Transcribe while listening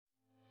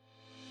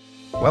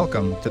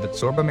Welcome to the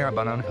Tzorba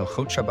Mirabanan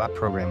Halachot Shabbat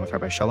program with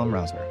Rabbi Shalom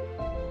Rosner.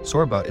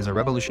 Tzorba is a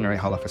revolutionary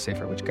halacha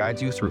sefer which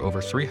guides you through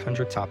over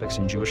 300 topics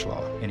in Jewish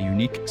law in a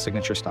unique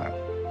signature style.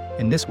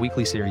 In this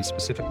weekly series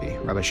specifically,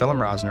 Rabbi Shalom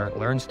Rosner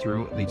learns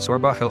through the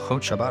Tzorba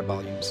Halachot Shabbat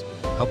volumes,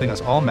 helping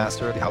us all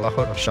master the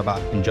halachot of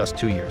Shabbat in just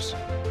 2 years.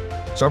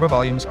 Tzorba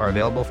volumes are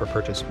available for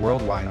purchase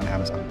worldwide on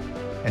Amazon.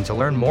 And to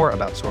learn more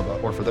about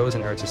Tzorba, or for those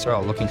in Eretz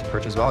Yisrael looking to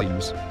purchase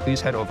volumes, please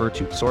head over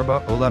to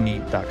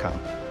tzorbaolami.com.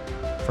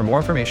 For more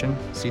information,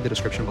 see the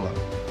description below.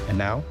 And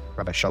now,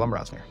 Rabbi Shalom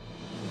Rosner.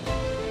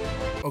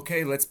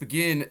 Okay, let's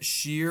begin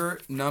Shir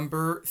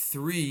number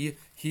 3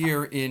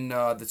 here in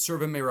the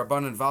Tzorba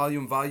Merabanan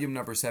volume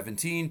number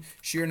 17.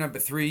 Shir number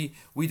 3,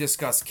 we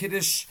discuss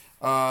Kiddush,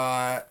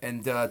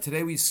 and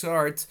today we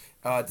start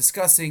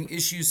discussing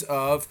issues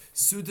of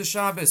Suda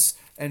Shabbos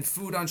and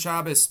food on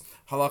Shabbos.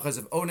 Halachas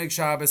of Oneg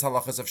Shabbos,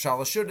 halachas of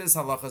Shalosh Shudas,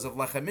 halachas of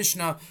Lechem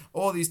Mishnah,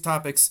 all these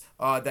topics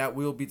that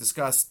will be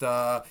discussed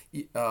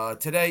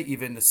today,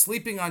 even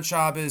sleeping on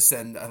Shabbos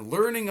and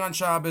learning on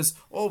Shabbos,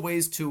 all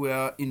ways to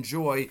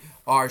enjoy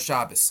our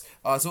Shabbos.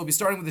 So we'll be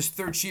starting with this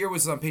third shir,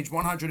 which is on page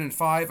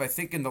 105. I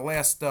think in the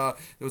last, there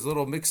was a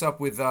little mix-up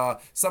with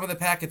some of the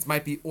packets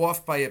might be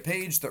off by a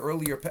page. The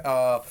earlier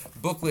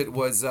booklet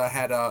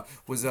had a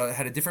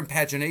different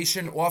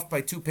pagination, off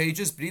by 2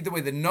 pages, but either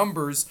way, the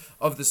numbers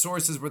of the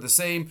sources were the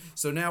same.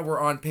 So now we're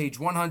on page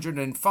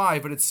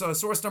 105, but it's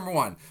source number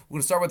 1. We're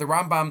going to start with the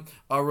Rambam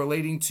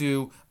relating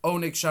to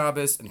Oneg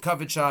Shabbos and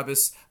Kavod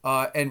Shabbos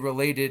and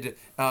related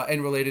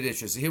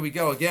issues. So here we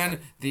go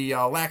again, the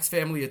Lax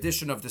family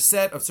edition of the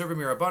set of Tzorba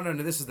Merabanan, and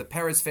this is the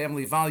Paris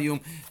family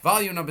volume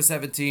number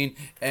 17.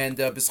 And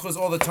b'schus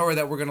all the Torah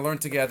that we're going to learn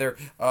together,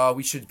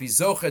 we should be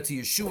zocha to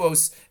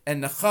Yeshuos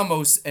and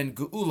Nachamos and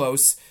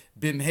Geulos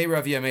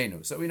b'mheira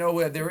v'yameinu. So we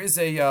know there is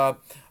a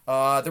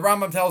the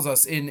Rambam tells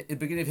us in the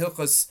beginning of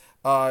Hilchos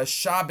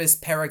Shabbos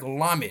Perek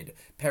Lamed,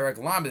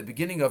 the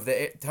beginning of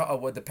the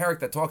Perek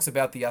that talks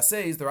about the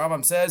Aseis, the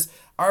Rambam says,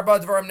 Arba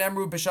Dvarim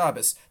Nemru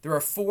B'Shabbos. There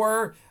are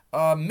 4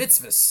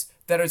 mitzvahs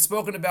that are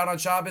spoken about on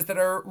Shabbos, that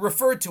are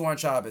referred to on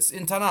Shabbos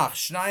in Tanakh.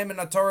 Shnayim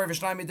and Torah,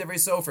 v'shnayim and Divrei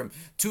Sofrim.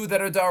 2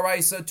 that are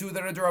Daraisa, 2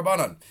 that are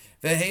Darabanan.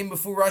 Veheim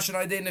Mefurash and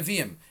Aidei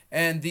Neviim.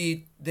 And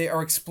they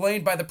are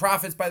explained by the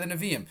prophets, by the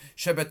Neviim.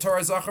 Shabbat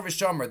Torah Zachar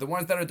v'Shamar. The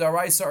ones that are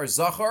Daraisa are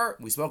Zachar.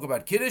 We spoke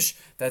about Kiddush.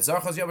 That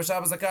Zachar Yom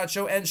Shabbos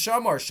Zakatsho, and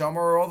Shamar. Shamar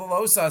are all the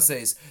Losa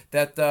says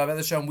that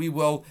we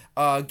will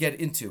get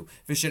into.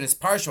 Vishin is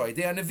Parsha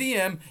Aidei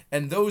Neviim,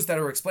 and those that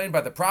are explained by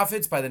the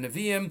prophets, by the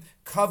Neviim.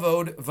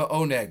 Kavod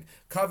v'Oneg.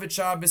 Kavod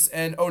Shabbos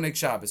and Oneg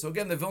Shabbos. So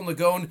again, the Vilna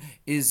Gaon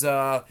is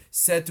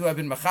said to have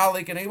been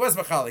Machalik, and he was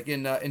Machalik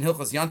in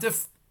Hilchos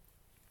Yantif,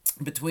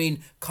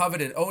 between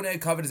Kavod and Oneg.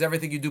 Kavod is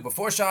everything you do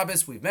before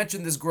Shabbos. We've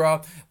mentioned this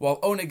gra, while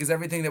Oneg is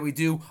everything that we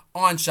do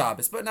on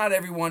Shabbos. But not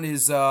everyone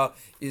is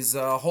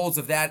holds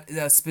of that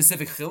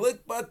specific chilik.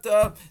 But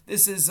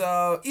this is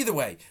either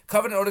way.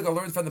 Kavod and Oneg are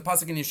learned from the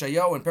pasuk in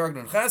Yeshayahu and Perek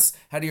Nun Ches.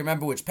 How do you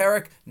remember which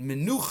Perek?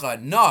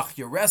 Menucha, Nach,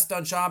 you rest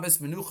on Shabbos.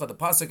 Menucha, the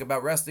pasuk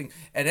about resting,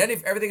 and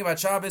everything about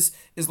Shabbos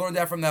is learned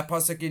out from that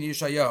pasuk in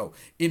Yeshayahu.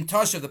 Im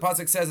Tashav, the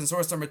pasuk says in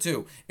source number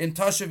 2. Im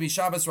Tashav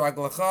v'Shabbos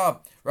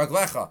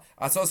raglecha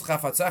asos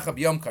chafatzecha.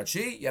 You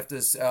have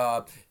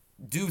to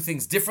do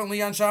things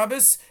differently on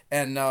Shabbos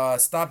and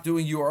stop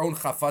doing your own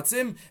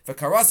chafatzim.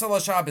 V'karasa la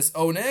Shabbos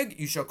oneg,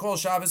 you shall call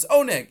Shabbos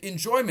oneg,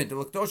 enjoyment.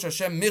 L'kdosh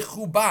Hashem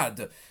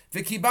michubad.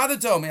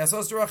 V'kibadato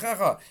me'asos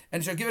d'rachecha,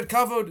 and shall give it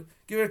kavod.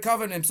 Our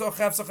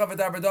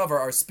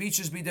speech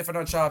should be different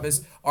on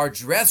Shabbos. Our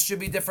dress should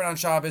be different on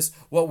Shabbos.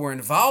 What we're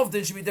involved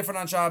in should be different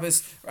on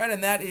Shabbos, right?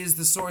 And that is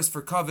the source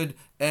for kavod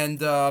and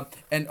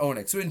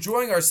oneg. So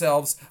enjoying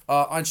ourselves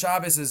on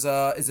Shabbos is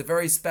a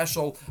very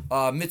special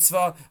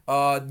mitzvah,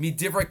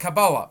 midivrei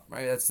Kabbalah,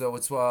 right? It's a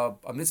mitzvah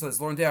that's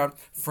learned out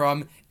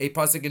from a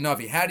pasuk in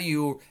Navi. How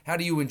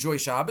do you enjoy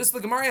Shabbos? The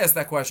Gemara asked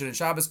that question in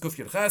Shabbos Kuf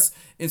Yud Ches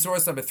in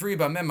source number 3.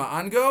 B'mema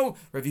Ango,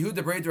 Rav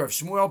Yehuda Breder of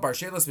Shmuel Bar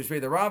Shelas B'Shrei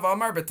the Rav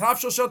Amar B'Tav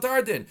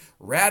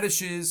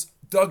radishes,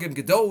 dugim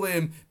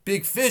gedolim,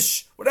 big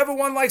fish, whatever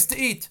one likes to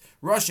eat.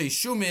 Rashi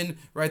Shumin,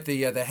 right,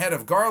 the head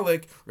of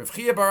garlic. Rav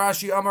Chia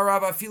Barashi Amar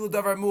Rav Afilu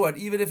Davar Muad,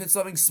 even if it's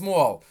something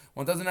small.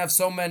 One doesn't have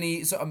so much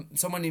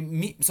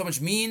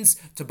means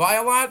to buy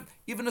a lot,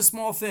 even a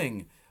small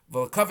thing.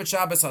 V'Kavod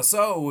Shabbos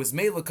haso, who is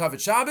made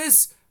l'Kavod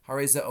Shabbos,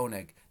 hareza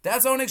oneg.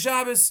 That's oneg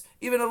Shabbos.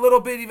 Even a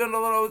little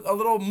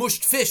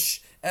mushed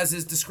fish, as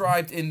is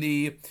described in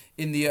the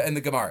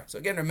Gemara. So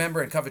again,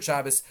 remember, in Kavod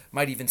Shabbos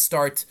might even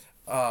start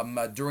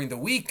during the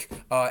week,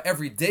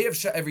 every day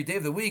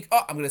of the week.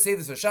 Oh, I'm going to say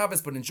this for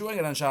Shabbos, but enjoying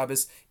it on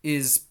Shabbos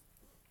is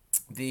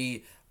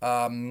the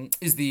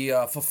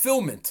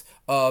fulfillment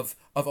of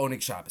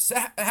Oneg Shabbos. So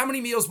how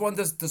many meals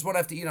does one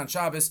have to eat on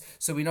Shabbos?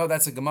 So we know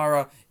that's a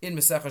Gemara in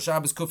Masechah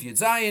Shabbos Kuf Yud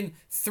Zayin,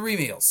 3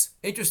 meals.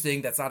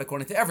 Interesting, that's not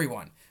according to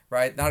everyone.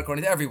 Right? Not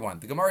according to everyone.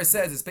 The Gemara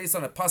says it's based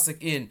on a pasuk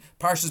in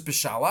Parshas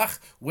B'Shalach,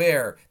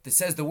 where it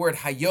says the word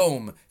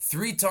Hayom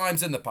 3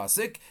 times in the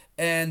pasuk,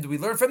 and we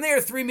learn from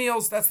there 3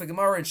 meals. That's the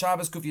Gemara in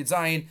Shabbos Kuf Yud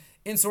Zayin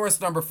in source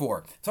number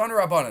 4. Tana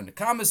Rabbanan,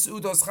 Kamas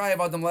Udos Chayav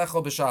Adam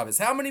Lechel B'Shabbos.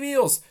 How many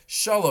meals?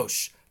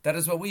 Shalosh. That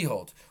is what we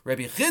hold.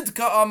 Rabbi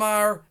Chidka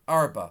Amar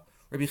Arba.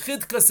 Rabbi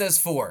Chidka says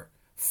 4.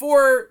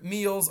 4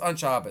 meals on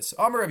Shabbos.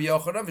 Amar Rabbi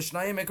Yochanan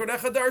v'shnayim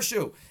ekodecha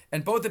darshu.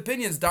 And both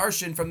opinions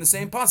darshan from the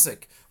same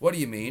pasuk. What do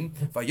you mean?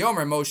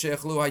 Vayomer Moshe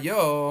echlu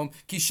hayom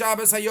ki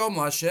Shabbos hayom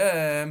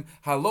l'Hashem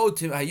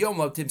halotim hayom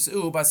lo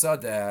timseu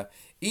basadeh.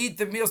 Eat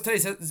the meals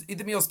today. Eat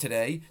the meals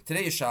today.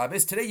 Today is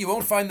Shabbos. Today you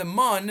won't find the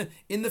mun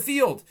in the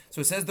field. So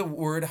it says the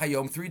word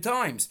hayom 3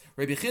 times.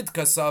 Rabbi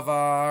Chidka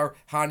savar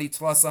hani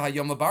tlasa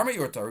hayom labarma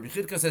yorta. Rabbi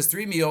Chidka says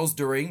 3 meals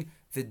during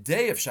the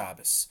day of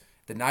Shabbos.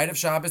 The night of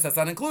Shabbos, that's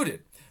not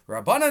included.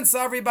 Rabbanan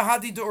Savri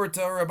Bahadi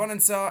Dorta. Rabbanan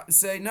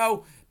say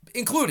no,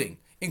 including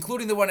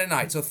the one at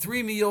night. So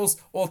 3 meals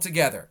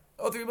altogether.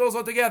 3 meals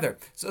altogether.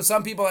 So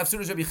some people have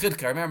Sudas Rabbi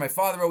Chidka. I remember my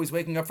father always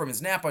waking up from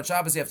his nap on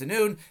Shabbos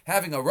afternoon,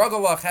 having a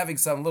rugalach, having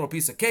some little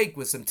piece of cake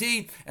with some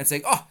tea, and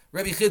saying,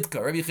 Rabbi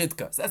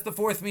Chidka. So that's the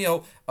 4th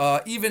meal.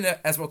 Even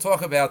as we'll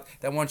talk about,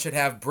 that one should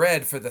have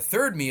bread for the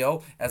 3rd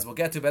meal, as we'll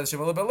get to a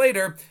little bit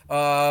later.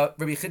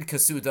 Rabbi Chidka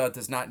Suda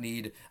does not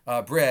need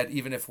bread,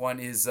 even if one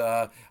is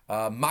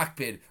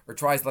makpid or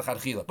tries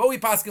l'chadchila. But we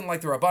paskin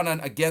like the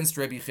Rabbanan against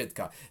Rabbi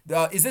Chidka.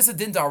 Is this a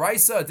din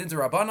daraisa, a din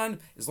Rabbanan?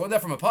 Is learned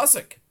that from a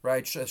pasuk,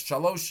 right?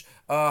 Shalosh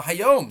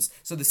hayoms.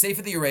 So the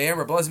Sefer the Yereim,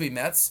 Rabbi Elazar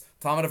Metz,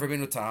 Talmud of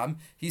Rabbeinu Tam,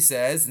 he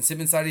says in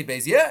Simon Sadi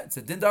Beis, it's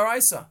a din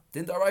daraisa,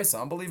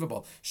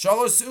 unbelievable.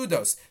 Shalosh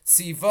seudos,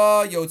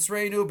 tziva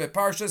yotzreinu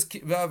beparshas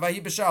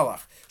vahi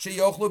b'shalach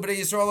sheyochlu b'nei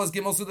Yisrael as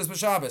gimel sudas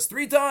b'Shabbos.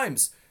 3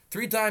 times.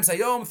 3 times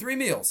hayom, 3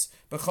 meals.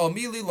 B'chol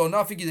mili lo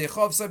nafi gidei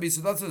chovsa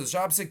b'sudatza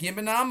d'Shabbos kim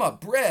benama.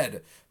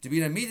 Bread. To be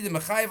namidi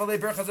d'mechayev alei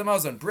berachas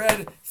hamazon.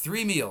 Bread,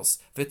 3 meals.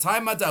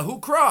 V'tayma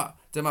dahukra.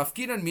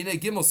 Demafkinan mine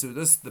gimel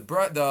sudas.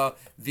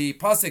 The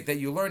pasuk that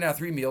you learn now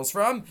 3 meals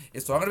from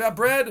is talking about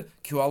bread.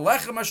 Ki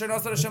alechem asher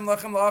nasad Hashem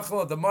lechem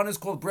la'achla. The man is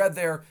called bread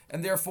there,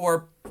 and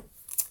therefore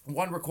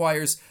one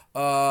requires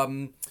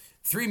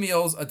 3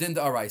 meals, a din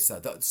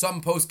da'araisa.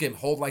 Some post-game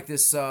hold like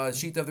this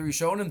sheet of the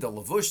Rishonim. The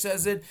Lavush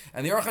says it.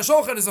 And the Aruch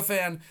HaShulchan is a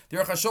fan. The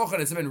Aruch HaShulchan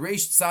has been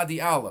Reish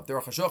Tzadi Aleph. The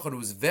Aruch HaShulchan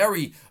was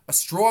a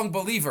strong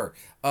believer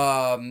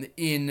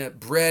in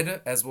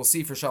bread, as we'll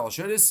see for Shalosh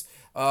Yudis.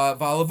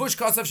 V'alavush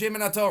kasav she'em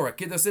min haTorah.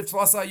 Kidasif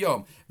tlasa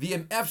hayom.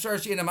 V'yem efshar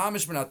she'en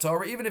mamish min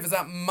haTorah. Even if it's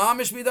not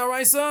mamish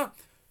midaraisa,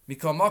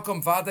 mikol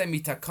makom vadei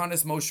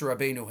mitakanis Moshe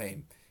Rabbeinu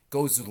heim.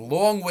 Goes a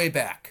long way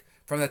back.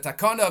 From the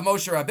takana of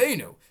Moshe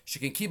Rabbeinu,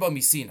 shekin kibo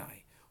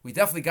misinai. We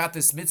definitely got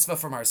this mitzvah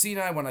from Har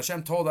Sinai when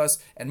Hashem told us,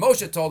 and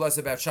Moshe told us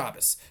about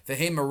Shabbos.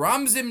 V'heim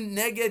meramzim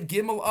neged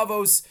gimel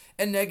avos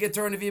and neged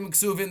Torah nevim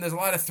ksuvim. There's a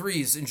lot of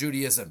 3s in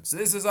Judaism, so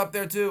this is up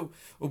there too.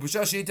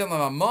 Ubusha she'itin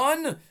lam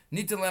amon,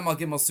 nitin lam al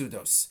gimel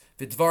sudos.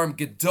 V'dvarim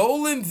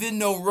gedolim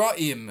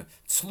v'noraim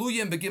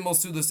tzluyim begimel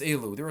sudos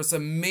elu. There are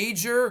some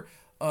major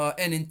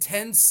and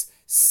intense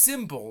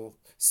symbols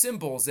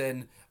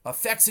and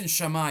effects in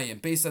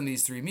Shamayim based on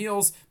these 3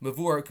 meals.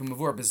 Mavur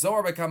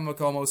bezor by Kama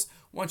Makomos.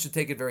 One should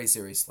take it very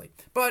seriously.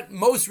 But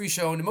most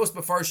Rishon, most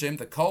Mefarshim,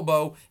 the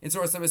Kolbo in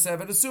Surah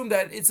 7, assume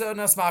that it's a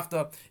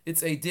Nasmachta.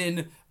 It's a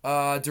din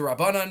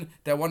d'Rabbanan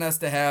that one has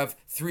to have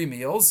 3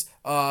 meals.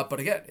 But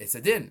again, it's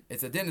a din.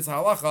 It's a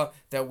halacha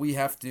that we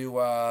have to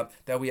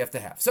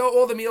have. So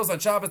all the meals on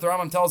Shabbos, the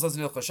Rambam tells us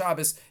in Hilchos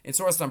Shabbos in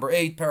source number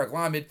 8, Perek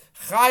Lamed,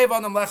 Chayav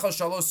anam lecha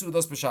shalosh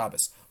sudos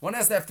b'Shabbos. One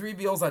has to have 3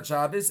 meals on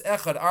Shabbos: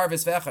 echad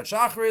arvis ve'echad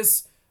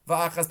shachris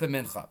va'achas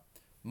b'mincha.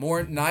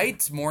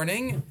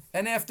 Morning,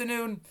 and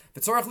afternoon.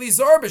 One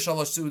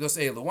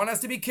has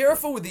to be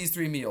careful with these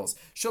 3 meals.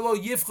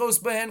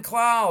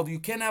 You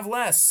can't have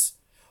less.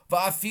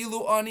 And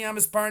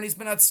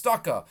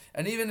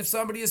even if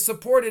somebody is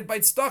supported by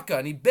tzedakah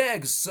and he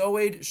begs,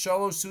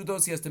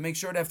 he has to make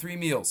sure to have 3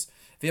 meals.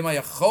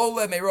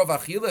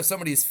 If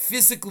somebody is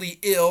physically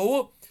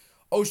ill,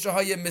 or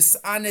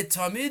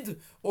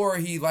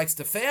he likes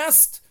to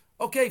fast,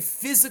 okay,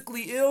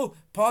 physically ill,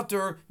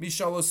 pater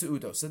mishalosh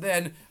seudos. So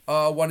then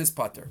one is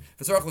pater.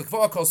 The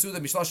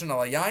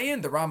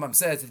Rambam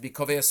says to be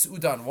kovea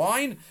seuda on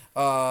wine.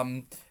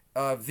 And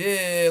have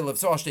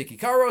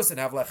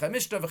lecha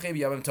mishta v'chev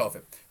yavim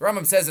tovim. The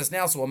Rambam says this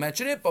now, so we'll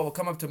mention it, but we'll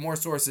come up to more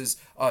sources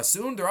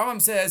soon. The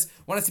Rambam says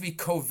one has to be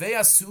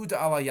kovea seuda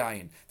al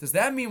hayayin. Does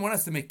that mean one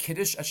has to make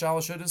kiddush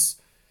ashalosh seudos?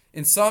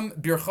 In some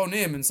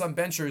birchonim, in some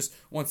benchers,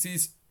 one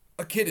sees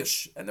a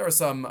kiddush, and there are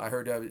some, I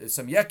heard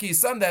some yekis,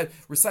 some that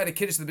recite a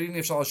kiddush at the beginning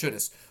of Shalosh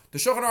Shudas. The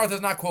Shulchan Aruch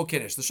does not quote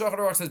kiddush. The Shulchan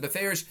Aruch says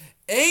beferish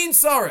ein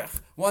sarich.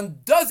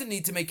 One doesn't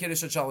need to make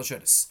kiddush at Shalosh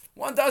Shudas.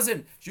 One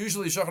doesn't.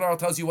 Usually the Shulchan Aruch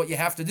tells you what you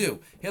have to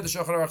do. Here the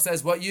Shulchan Aruch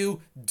says what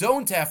you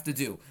don't have to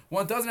do.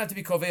 One doesn't have to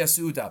be kovea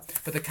suuda.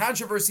 But the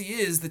controversy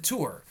is the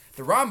tour.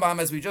 The Rambam,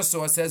 as we just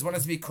saw, says one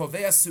has to be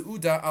kovea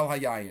suuda al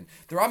hayayin.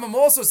 The Rambam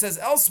also says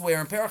elsewhere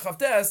in Perach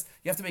Chavtes,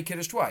 you have to make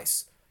kiddush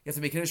twice. You have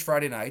to make Kiddush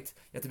Friday night.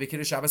 You have to make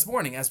Kiddush Shabbos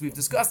morning, as we've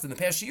discussed in the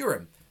past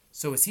shiurim.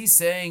 So is he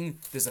saying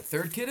there's a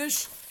 3rd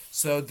Kiddush?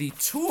 So the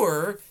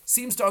Tur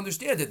seems to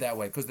understand it that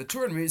way, because the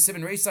Tur in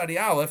Siman Reish Sadi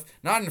Aleph,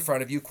 not in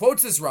front of you,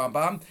 quotes this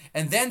Rambam,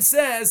 and then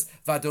says,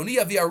 Vadoni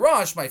Avi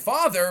Arash, my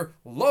father,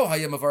 lo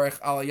hayam avarech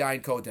al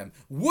yain kodem,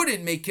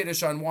 wouldn't make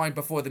Kiddush on wine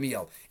before the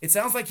meal. It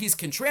sounds like he's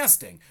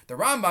contrasting. The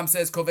Rambam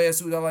says, Kovei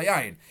asud al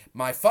yain.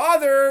 My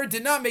father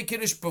did not make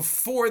Kiddush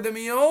before the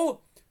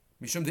meal,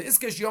 Mishum de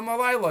Iskesh Yom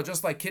Alayla,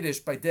 just like Kiddush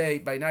by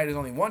night is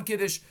only one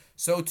Kiddush,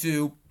 so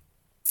too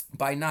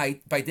by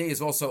day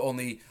is also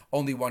only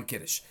one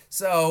Kiddush.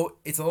 So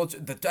it's a little.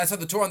 That's how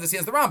the Torah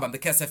understands the Rambam. The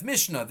Kesef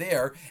Mishnah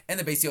there and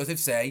the Beis Yosef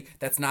say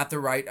that's not the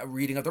right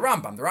reading of the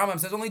Rambam. The Rambam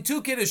says only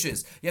two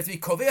Kiddushes. You have to be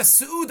Kovei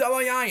Su'ud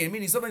Alayayin,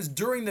 meaning sometimes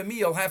during the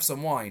meal have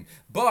some wine,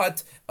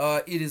 but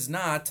it is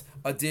not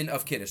a din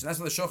of Kiddush. And that's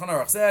what the Shulchan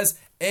Aruch says.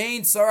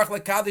 Ein Sarach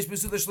lekadish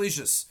b'suda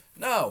shlishus.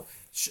 No.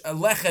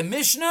 Lechem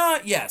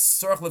Mishnah,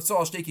 yes. Sorach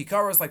leftzol shteki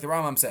karos, like the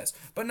Rambam says,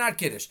 but not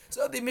Kiddush.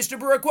 So the Mishnah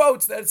Berurah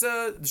quotes, the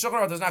Shulchan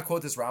Aruch does not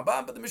quote this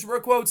Rambam, but the Mishnah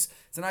Berurah quotes,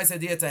 it's a nice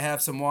idea to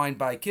have some wine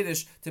by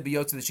Kiddush to be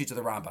yotze the sheet of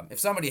the Rambam. If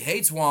somebody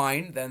hates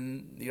wine,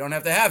 then you don't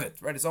have to have it,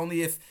 right? It's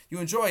only if you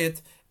enjoy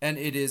it, and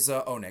it is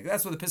oneg.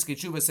 That's what the Piskei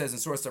Tshuva says in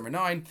source number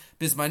 9.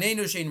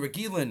 Bismanenu shein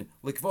regilin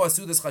likvo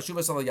asudas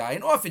chashuvas al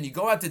yayin. Often you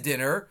go out to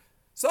dinner.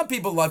 Some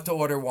people love to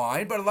order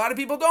wine, but a lot of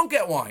people don't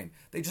get wine.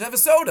 They just have a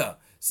soda.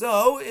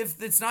 So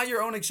if it's not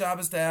your Oneg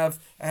Shabbos to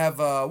have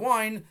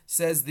wine,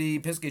 says the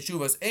Piskei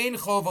Tshuvas, Ein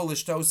chova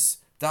lishtos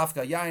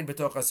dafka yain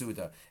betoch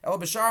asuda el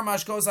b'shar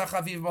mashkos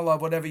hachaviv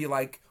malav, whatever you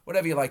like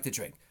to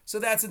drink. So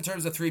that's in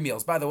terms of 3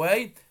 meals. By the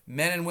way,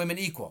 men and women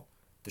equal.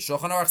 The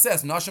Shulchan Aruch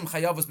says nashim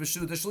chayavos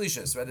b'shuda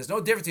shlishas. Right? There's no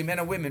difference between men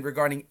and women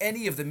regarding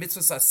any of the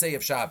mitzvahs aseh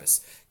of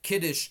Shabbos,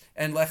 Kiddush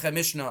and Lechem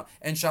Mishnah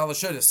and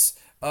Shalashudis.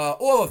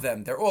 All of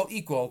them, they're all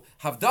equal.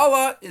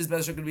 Havdalah is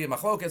going to be a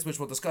machlokes, which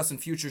we'll discuss in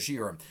future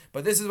shiurim.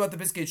 But this is what the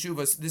Piskei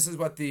Tshuva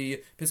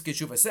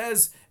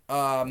says,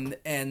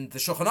 and the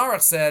Shulchan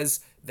Aruch says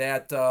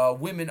that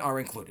women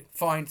are included.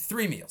 Fine,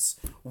 3 meals.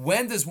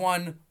 When does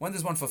one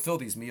fulfill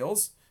these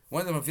meals? So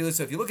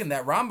if you look in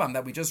that Rambam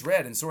that we just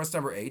read in source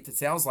number 8, it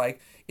sounds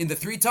like in the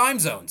 3 time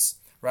zones,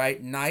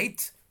 right?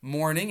 Night,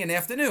 morning, and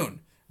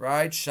afternoon,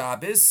 right?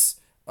 Shabbos,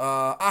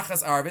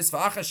 achas arvis,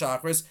 v'achas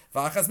shachris,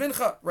 v'achas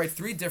mincha, right?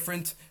 3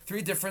 different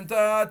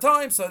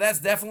times. So that's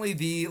definitely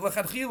the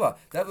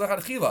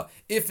lechatchila.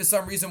 If for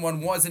some reason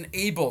one wasn't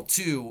able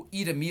to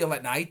eat a meal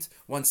at night,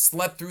 one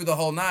slept through the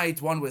whole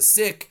night, one was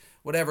sick,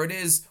 whatever it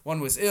is, one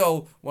was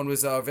ill, one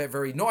was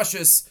very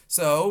nauseous.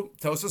 So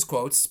Tosfos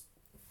quotes,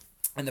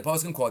 and the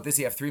poskim quote this: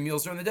 you have 3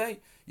 meals during the day.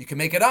 You can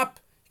make it up.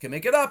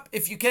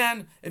 If you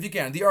can. The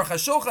Aruch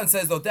HaShulchan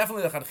says, though,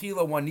 definitely the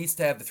Chadchila one needs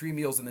to have the 3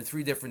 meals in the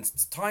 3 different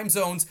time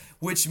zones,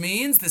 which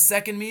means the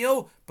second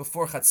meal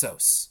before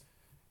Chatzos.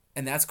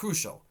 And that's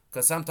crucial,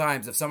 because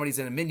sometimes if somebody's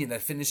in a minyan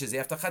that finishes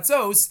after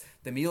Chatzos,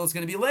 the meal is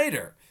going to be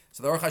later.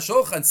 So the Aruch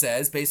HaShulchan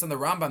says, based on the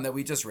Rambam that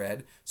we just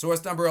read,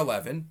 source number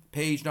 11,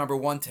 page number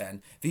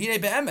 110,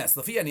 V'hinei be'emes,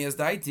 l'fi aniyas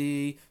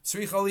daiti,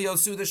 tzricha lios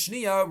suda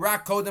shniya,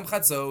 rak kodem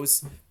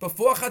chatzos,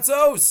 before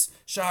chatzos,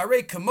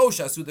 shaharei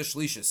kamosha suda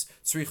shlishis,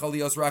 tzricha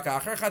lios rak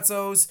acher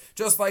chatzos,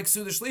 just like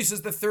suda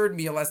shlishis, the 3rd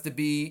meal has to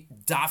be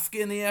dafka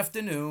in the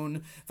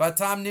afternoon,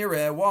 vatam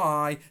nireh,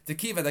 why?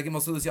 Tekiva, da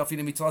gimel sudas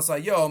yalfina mitlas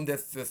hayom, the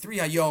 3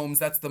 hayoms,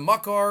 that's the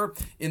makar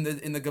in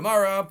the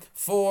Gemara,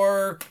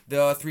 for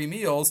the 3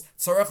 meals,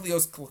 tzarech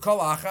lios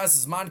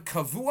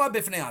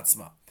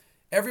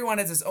everyone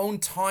has his own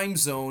time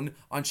zone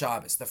on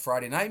Shabbos. The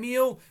Friday night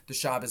meal, the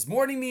Shabbos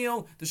morning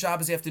meal, the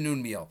Shabbos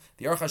afternoon meal.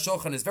 The Aruch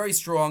HaShulchan is very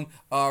strong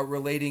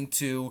relating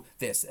to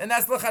this. And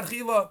that's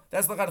l'chadchila. The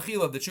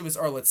Chuvas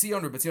Or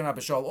Letzion, Rabbi Tzion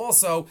HaBashal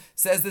also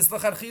says this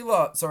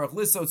l'chadchila. Tzarech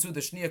liso tzu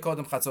the shniya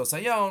kodem chatzos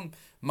hayon.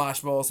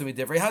 Mashma also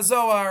midivrei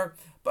hazohar.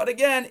 But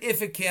again,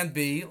 if it can't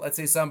be, let's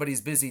say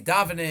somebody's busy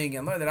davening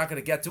and they're not going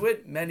to get to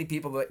it. Many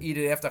people eat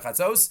it after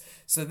chatzos,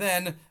 so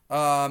then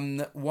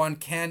one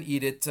can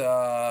eat it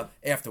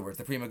afterwards.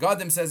 The Pri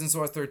Megadim says in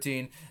source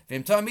 13,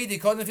 as long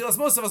as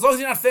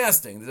you're not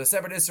fasting. There's a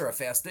separate issur of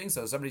fasting,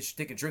 so somebody should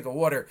take a drink of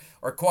water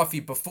or coffee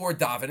before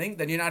davening,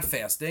 then you're not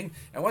fasting.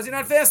 And once you're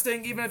not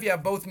fasting, even if you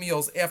have both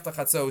meals after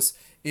chatzos,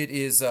 it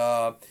is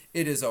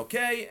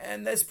okay.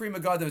 And this Pri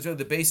Megadim is really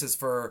the basis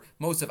for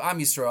most of Am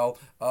Yisrael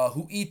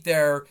who eat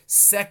their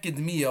second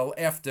meal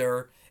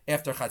after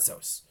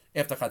chatzos.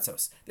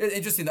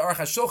 Interesting, the Aruch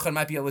HaShulchan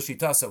might be a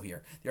lishitaso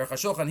here. The Aruch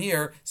HaShulchan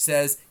here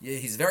says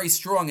he's very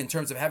strong in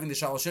terms of having the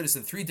Shalashudis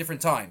in 3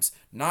 different times: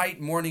 night,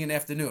 morning, and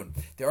afternoon.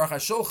 The Aruch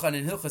HaShulchan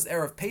in Hilchas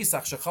Erev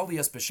Pesach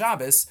Shechalias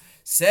B'Shabbos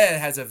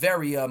has a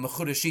very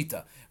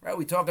mechudashita. Right?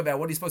 We talk about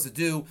what he's supposed to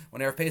do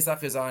when Erev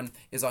Pesach is on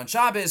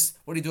Shabbos.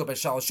 What do you do about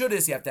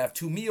Shalashudis? You have to have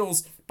 2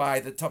 meals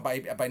by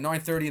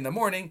 9:30 in the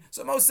morning.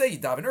 So most say you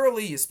daven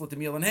early, you split the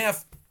meal in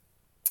half.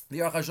 The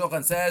Aruch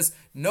HaShulchan says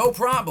no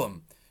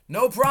problem.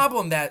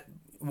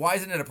 Why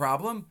isn't it a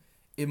problem?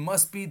 It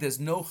must be there's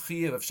no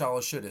chiyuv of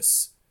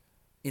Shalashudis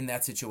in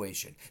that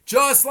situation.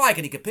 Just like,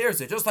 and he compares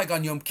it, just like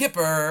on Yom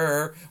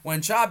Kippur,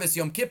 when Shabbos,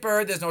 Yom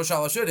Kippur, there's no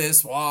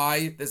Shalashudis.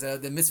 Why? There's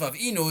the mitzvah of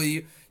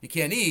Inui, you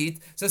can't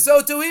eat.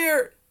 So too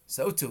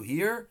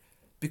here,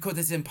 because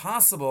it's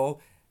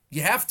impossible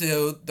you have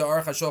to, the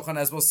Aruch HaShulchan,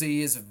 as we'll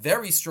see, is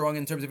very strong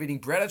in terms of eating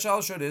bread at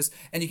Shalosh Shudas,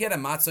 and you can't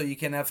have matzah, you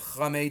can have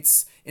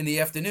chametz in the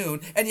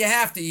afternoon, and you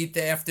have to eat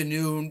the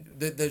afternoon,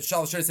 the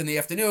Shalosh Shudas in the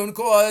afternoon,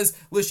 because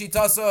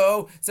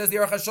Lishitaso, says the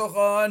Aruch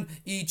HaShulchan,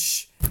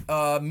 each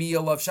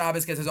meal of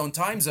Shabbos gets his own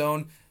time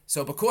zone.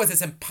 So because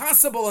it's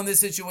impossible in this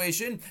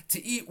situation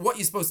to eat what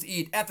you're supposed to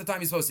eat at the time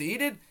you're supposed to eat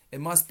it,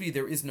 it must be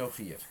there is no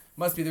chiyuv.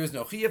 There is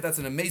no chiyuv. That's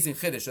an amazing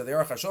chiddush of the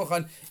Aruch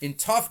HaShulchan in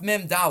Taf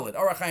Mem Daled.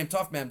 Aruch Chaim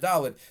Taf Mem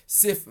Daled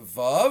Sif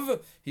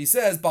Vav. He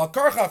says, Bal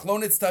Karchach lo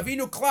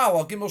nitztavinu klal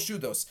al gimel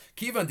shudos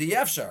kivan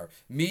diyefshar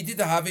midi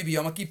dahavi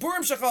biyom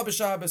kippurim shachal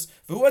b'Shabbos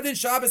v'hu adin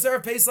Shabbos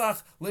erev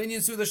Pesach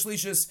le'inyan suda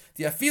shlishis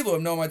diafilu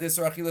im noma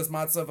disar achilas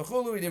matzah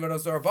v'chulu even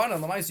osar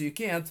banan l'maisu you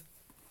can't.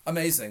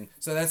 Amazing.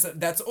 So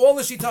that's all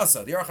the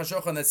shitasa. The Aruch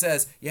HaShulchan that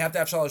says you have to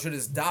have shalosh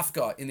shudas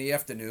dafka in the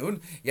afternoon.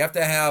 You have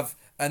to have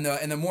in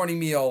the morning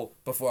meal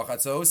before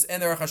chatzos.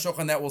 And the Aruch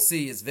HaShulchan that we'll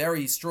see is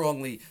very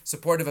strongly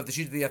supportive of the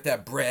shita that you have to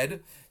have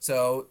bread.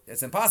 So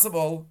it's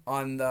impossible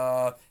on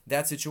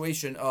that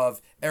situation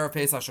of erev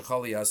Pesach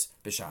shechalias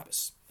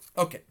b'Shabbos.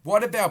 Okay,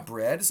 what about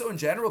bread? So in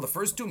general, the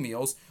first two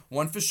meals,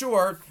 one for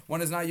sure,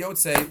 one is not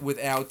yotzei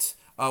without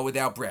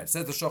bread.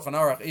 Says the Shulchan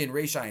Aruch in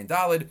Reish Ayin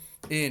Daled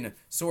in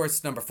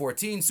source number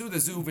 14, Suda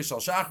Zu Vishal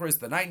Shachris,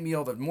 the night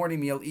meal, the morning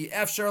meal,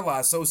 Efshar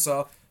La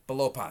Sosa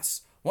below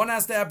pas. One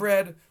has to have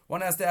bread,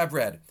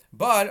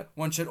 but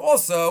one should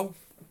also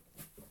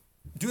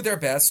do their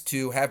best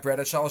to have bread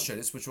at Shalosh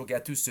Shudas, which we'll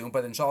get to soon.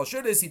 But in Shalosh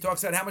Shudas, he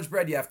talks about how much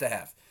bread you have to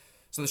have.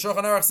 So the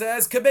Shulchan Aruch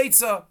says,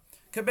 Kabetza,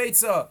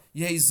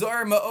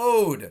 Yehzar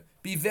Ma'od,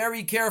 be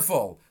very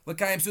careful,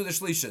 L'kayim Suda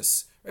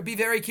Shlishis. Be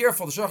very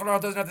careful. The Shulchan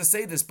Aruch doesn't have to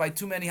say this by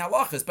too many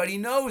halachas, but he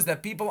knows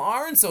that people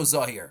aren't so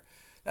zahir.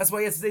 That's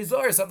why he has to say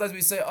zahir. Sometimes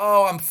we say,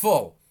 "Oh, I'm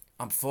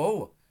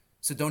full.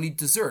 So don't eat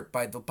dessert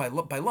by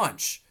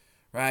lunch,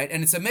 right?"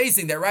 And it's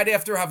amazing that right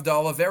after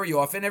Havdalah, very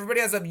often everybody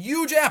has a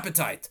huge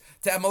appetite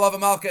to have malava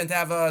malka and to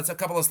have a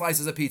couple of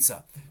slices of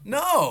pizza.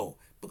 No,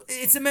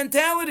 it's a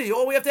mentality.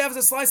 All we have to have is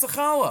a slice of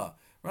challah.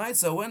 Right,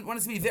 so one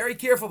has to be very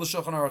careful. The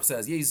Shulchan Aruch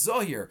says, "Yeh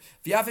zohir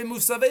v'yafei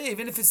musaveh."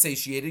 Even if it's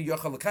satiated,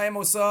 yochal l'kayim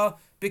osa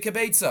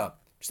b'kebetza.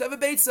 Just have a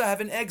beitza,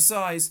 have an egg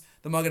size.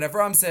 The Magen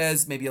Avraham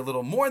says maybe a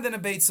little more than a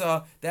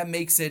beitza. That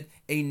makes it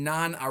a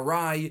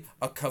non-arai,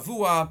 a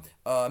kavua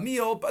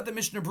meal. But the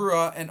Mishnah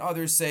Brura and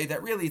others say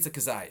that really it's a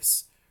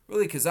kazayis.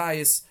 Really,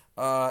 kazayis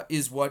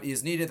is what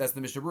is needed. That's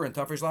the Mishnah Brura and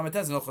Tafresh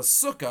Lametez and Hilchos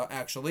Sukkah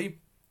actually.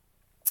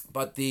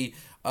 But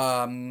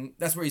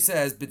that's where he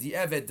says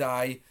b'di'eved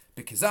dai.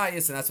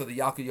 B'kazayis, and that's what the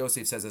Yalkut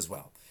Yosef says as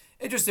well.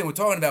 Interesting, we're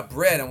talking about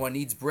bread and one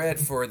needs bread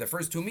for the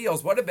first two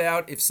meals. What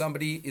about if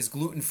somebody is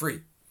gluten-free?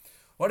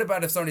 What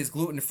about if somebody is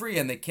gluten-free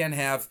and they can't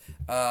have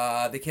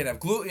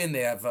gluten,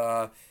 they have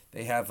a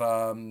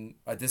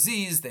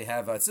disease, they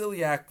have a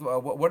celiac,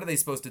 what are they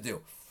supposed to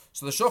do?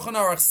 So the Shulchan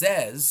Aruch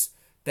says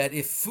that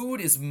if food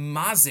is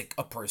mazik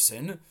a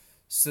person,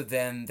 so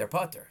then they're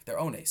pater,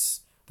 they're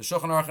ones. The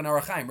Shulchan Aruch and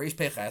Aruch Chaim, Reish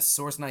Peches,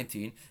 source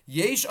 19,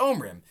 Yesh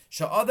Omrim,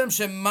 Sha'adam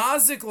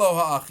shemazik lo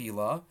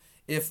ha'achila,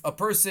 if a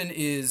person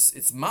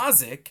it's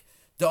mazik,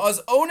 da'az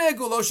oneg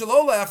ulo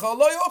shelo le'achal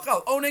lo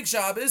yochal. Oneg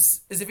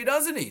Shabbos is if he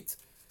doesn't eat.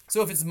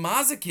 So if it's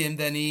mazik him,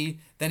 then he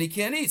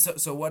can't eat.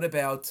 So what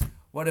about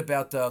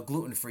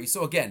gluten-free?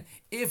 So again,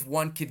 if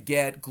one could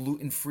get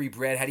gluten-free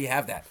bread, how do you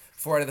have that?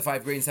 4 out of the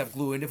 5 grains have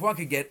gluten. If one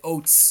could get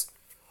oats,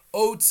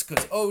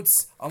 because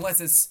oats,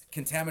 unless it's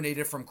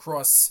contaminated from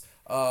cross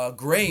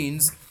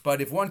grains,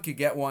 but if one could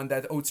get one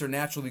that oats are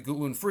naturally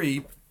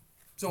gluten-free,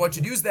 so one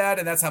should use that,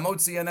 and that's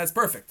hamotzi, and that's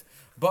perfect.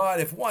 But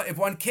if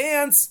one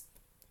can't,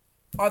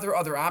 are there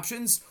other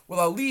options? Well,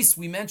 at least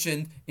we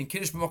mentioned in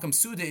Kiddush B'Mokum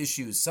Suda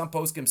issues, some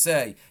poskim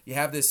say, you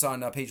have this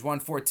on page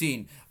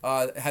 114,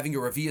 having a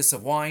revius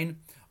of wine,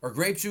 or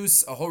grape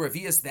juice, a whole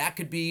revius, that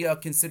could be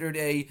considered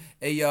a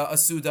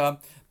Suda.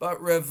 But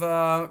Rav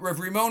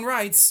Rimon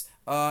writes,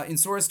 in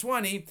source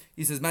 20,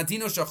 he says,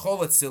 Madino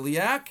shachol et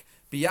celiac,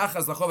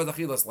 biyachas lachov et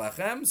achilas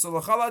lechem, so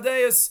lachal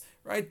adeis,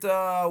 right?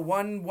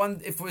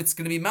 One. If it's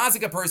going to be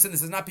mazik a person,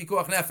 this is not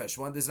pikuach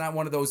nefesh. This is not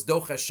one of those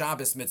docha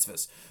Shabbos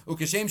mitzvahs.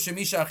 Ukashem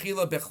shemisha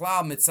achila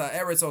bechlal mitzah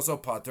eretz also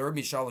pater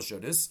mishalosh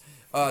shudos,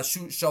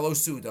 shalosh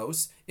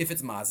sudos. If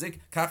it's mazik,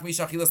 kach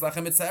misha achilas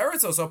lechem mitzah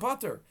eretz also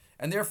pater,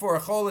 and therefore a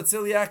chol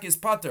etziliak is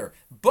pater.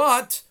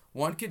 But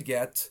one could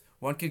get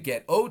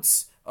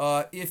oats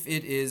if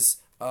it is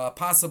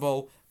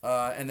possible,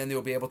 and then they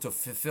will be able to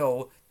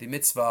fulfill the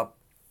mitzvah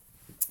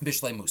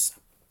bishlei musa.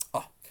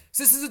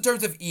 So this is in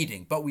terms of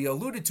eating, but we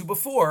alluded to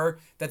before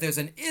that there's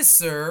an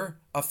isser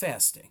of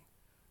fasting.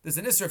 There's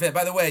an isser of fasting.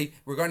 By the way,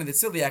 regarding the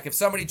celiac, if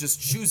somebody just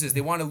chooses,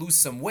 they want to lose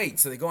some weight,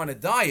 so they go on a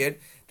diet,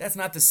 that's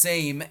not the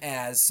same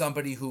as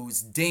somebody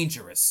who's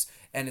dangerous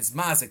and it's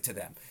mazik to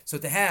them. So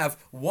to have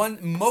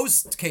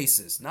most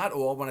cases, not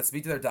all, when I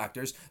speak to their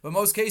doctors, but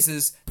most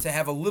cases, to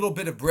have a little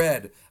bit of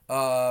bread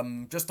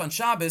just on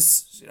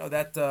Shabbos,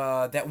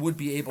 that would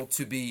be able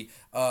to be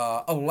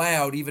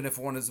allowed, even if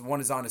one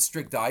is on a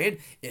strict diet.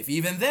 If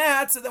even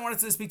that, so then one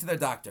has to speak to their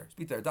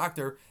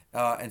doctor.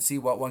 And see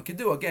what one can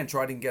do. Again,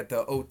 try to get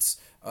the oats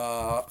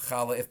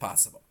challah if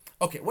possible.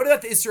 Okay, what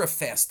about the Isser of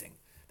fasting?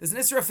 There's an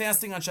Isser of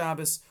fasting on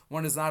Shabbos.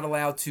 One is not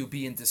allowed to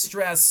be in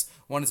distress.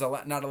 One is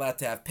not allowed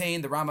to have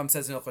pain. The Rambam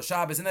says in Hilchos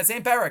Shabbos, in that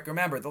same parak,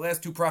 remember, the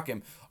last two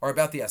prakim are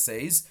about the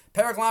essays.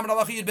 Parak Lamed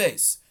Halacha Yud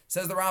Beis,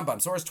 says the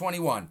Rambam, source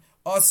 21,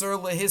 Asr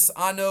lehis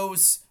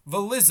anos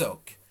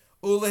velizok,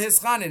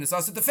 ulehis chanin, it's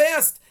also to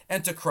fast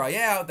and to cry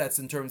out, that's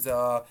in terms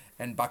of,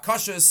 and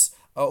bakashas,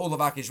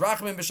 ulavakish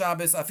rachmin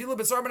b'Shabbos, afilu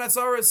b'sar ben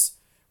atzaris.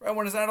 Right,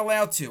 one is not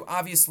allowed to.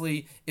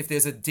 Obviously, if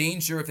there's a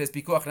danger, if there's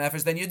pikuach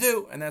nefesh, then you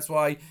do, and that's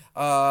why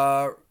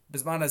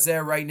Bizman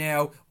Hazer right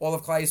now, all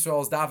of Klal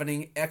Yisrael is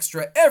davening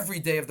extra every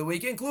day of the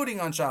week,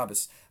 including on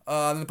Shabbos.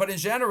 But in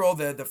general,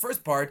 the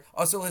first part,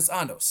 asur his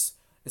anos,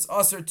 is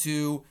asur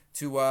to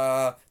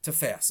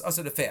fast.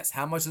 Asur to fast.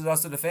 How much is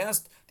asur to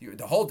fast?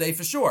 The whole day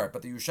for sure.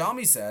 But the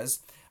Yerushalmi says,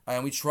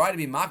 and we try to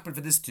be makbid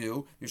for this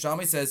too.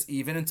 Yerushalmi says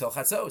even until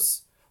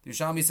chatzos. The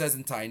Yerushalmi says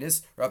in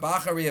Tainis,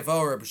 Rabacha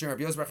Riavo, Rabbi Shimon,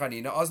 Rabbi Yosef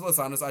Chanina, Azlas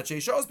Anos Ad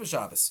Shos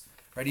b'Shabbos.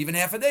 Right, even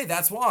half a day.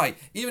 That's why,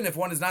 even if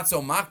one is not so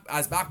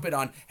as makbid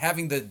on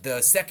having the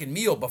second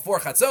meal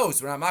before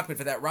chatzos, we're not makbid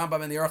for that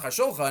Rambam and the Aruch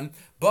HaShulchan,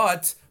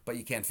 but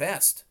you can't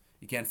fast.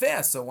 You can't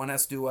fast, so one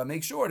has to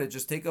make sure to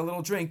just take a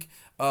little drink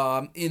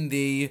in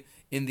the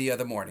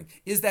other morning.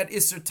 Is that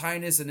Isser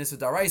Tainis and Isser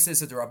Daraisa,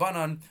 Isser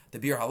Darabanan? The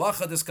Bir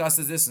Halacha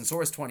discusses this in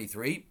source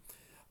 23.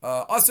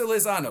 Asur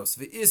lezanos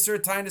v'isur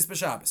tainis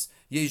b'Shabbos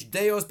yesh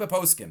deos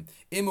beposkim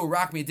imu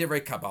rak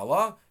midivrei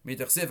kabbalah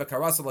midachsiv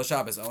karasa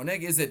l'Shabbos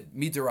oneg. Is it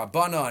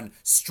midirabanan,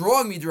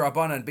 strong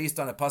midirabanan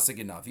based on a pasuk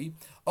in Navi?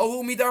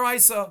 Ohu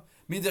midaraisa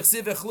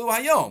midachsiv echlu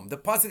hayom. The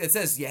pasuk that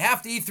says you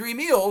have to eat 3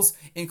 meals,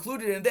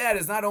 included in that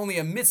is not only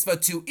a mitzvah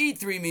to eat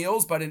 3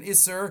 meals, but an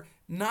isur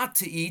not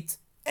to eat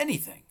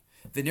anything.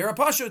 The nira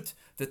pashut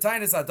the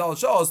tainis adal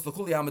shos the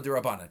kuli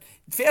amadirabanan.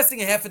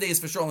 Fasting a half a day is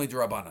for sure only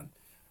dirabanan.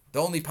 The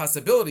only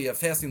possibility of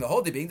fasting the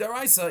whole day being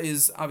daraisa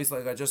is, obviously,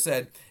 like I just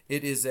said,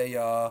 it is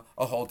a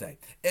whole day.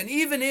 And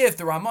even if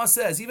the Ramah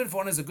says, even if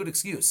one has a good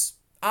excuse,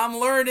 I'm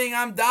learning,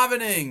 I'm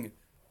davening,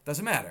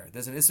 doesn't matter.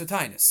 There's an Isser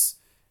Tainis.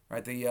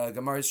 Right? The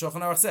Gemara Shulchan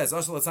Aruch says,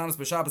 Ashel Latzanos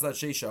b'Shabbos ad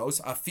sheishos,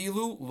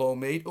 afilu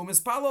lomeid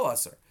umispalo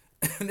aser.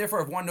 And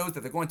therefore, if one knows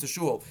that they're going to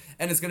shul,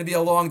 and it's going to be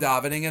a long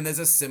davening, and there's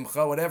a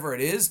simcha, whatever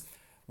it is,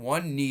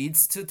 one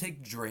needs to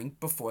take drink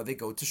before they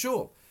go to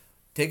shul.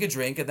 Take a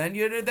drink, and then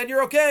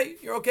you're okay.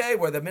 You're okay.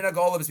 Where the minhag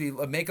all of us we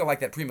make it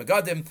like that prima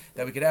gadim,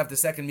 that we could have the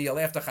second meal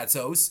after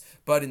chatzos.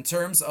 But in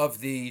terms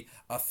of the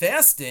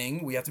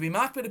fasting, we have to be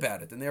makbid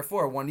about it, and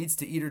therefore one needs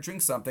to eat or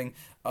drink something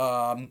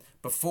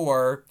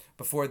before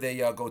they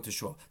go to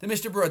shul. The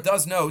Mishnah Berurah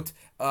does note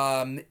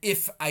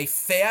if I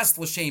fast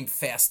l'shem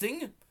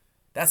fasting,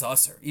 that's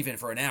usher even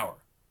for an hour.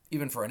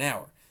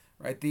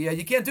 Right,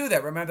 you can't do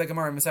that. Remember the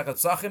Gemara in Masechet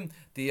Pesachim,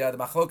 the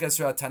Machlokas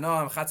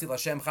Tanam Chatzi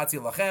Lashem Chatzi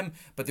Lachem.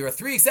 But there are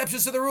 3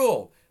 exceptions to the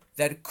rule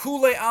that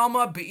Kule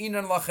Alma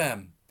Be'inan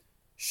Lachem,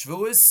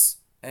 Shavuos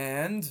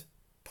and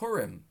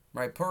Purim.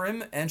 Right,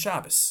 Purim and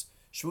Shabbos.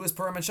 Shavuos,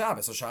 Purim, and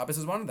Shabbos. So Shabbos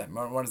is one of them.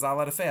 One is not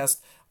allowed to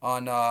fast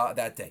on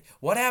that day.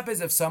 What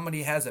happens if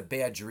somebody has a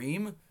bad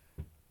dream?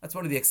 That's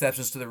one of the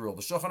exceptions to the rule.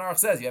 The Shulchan Aruch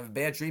says you have a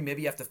bad dream,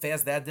 maybe you have to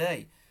fast that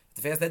day.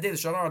 The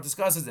Shulchan Aruch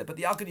discusses it, but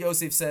the Alkid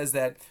Yosef says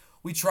that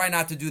we try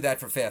not to do that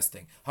for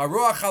fasting.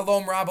 Haruach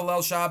Halom Rabal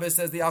El Shabbos,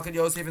 says the Alkid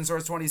Yosef in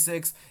source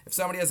 26. If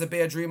somebody has a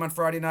bad dream on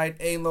Friday night,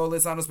 Ein Lo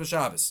Lisanos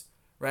b'Shabbos.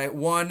 Right?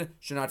 One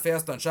should not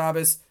fast on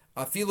Shabbos.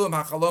 Afilum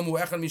HaChalom Hu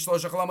Echad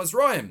Mishlosh HaChalamos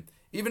Roim.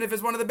 Even if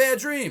it's one of the bad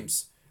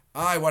dreams.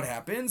 What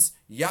happens?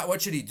 What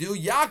should he do?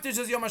 Yaktish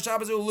says Yom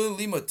HaShabbos Ulu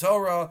Limud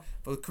Torah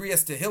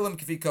V'Kriyas Tehillim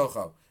K'fi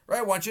Kocho.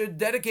 Right? One should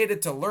dedicate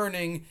it to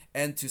learning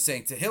and to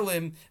saying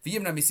Tehillim,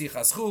 V'yimna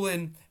Misichas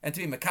Chulin, and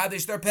to be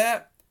Mekadesh their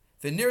pet.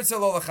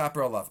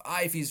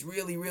 If he's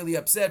really, really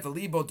upset, he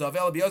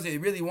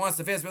really wants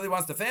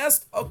to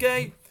fast,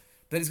 okay,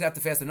 then he's going to have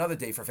to fast another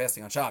day for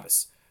fasting on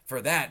Shabbos, for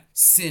that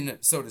sin,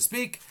 so to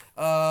speak.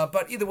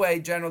 But either way,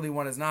 generally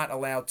one is not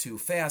allowed to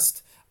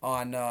fast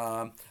on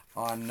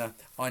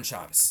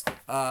Shabbos.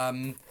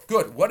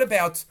 Good. What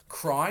about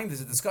crying?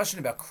 There's a discussion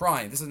about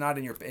crying. This is not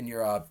in your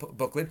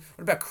booklet.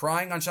 What about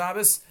crying on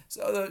Shabbos?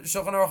 So the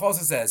Shulchan Aruch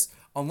also says,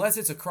 unless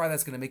it's a cry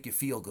that's going to make you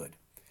feel good.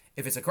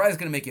 If it's a cry that's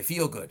going to make you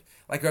feel good,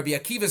 like Rabbi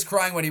Akiva's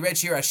crying when he read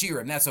Shir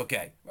Hashirim, that's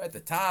okay, right? The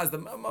Taz, the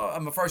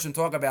Mefarshim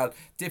talk about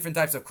different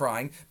types of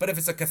crying, but if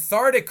it's a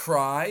cathartic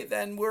cry,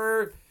 then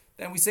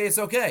we say it's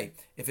okay.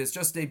 If it's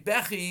just a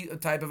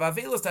bechi type of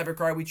avelus type of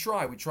cry, we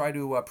try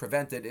to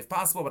prevent it if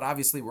possible, but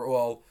obviously we're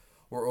all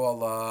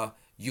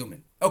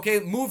human. Okay,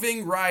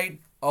 moving right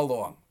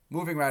along.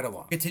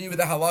 Continue with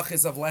the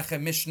halachas of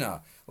Lechem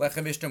Mishnah.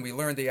 Lechem Mishnah, we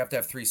learned that you have to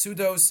have 3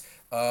 sudos,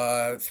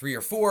 3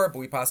 or 4, but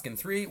we paskin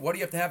 3. What do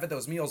you have to have at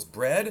those meals?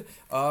 Bread.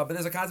 But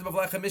there's a concept of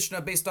Lechem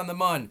Mishnah based on the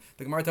mun.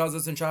 The Gemara tells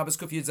us in Shabbos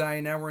Kuf Yud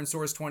Zayin, now we're in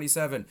source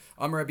 27.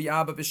 Amar Rabbi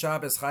Abba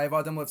b'Shabbos, Chayav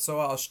Adam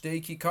lefsoa al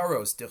shtei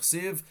kikaros,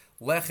 tichsiv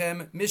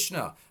Lechem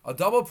Mishnah. A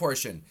double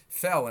portion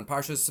fell in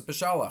Parshas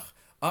Beshalach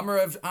Amar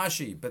Rav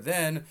Ashi. But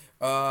then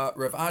Rav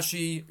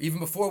Ashi, even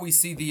before we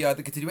see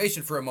the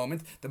continuation for a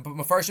moment, the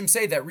Mefarshim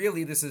say that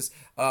really this is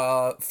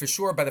for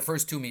sure by the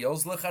first two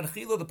meals.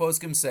 L'chadchila, the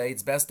poskim say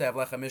it's best to have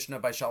Lechem Mishnah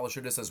by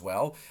Shalosh Shudas as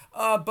well.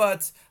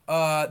 But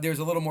there's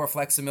a little more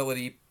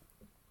flexibility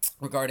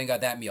regarding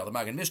that meal. The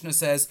Magen Mishnah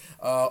says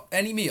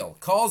any meal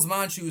calls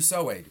manshu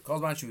soed.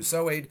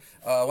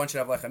 One should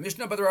have lechem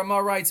Mishnah, but the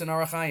Ramah writes in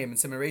Arachayim in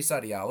Siman Reish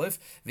Sadi Aleph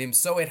vim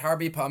soed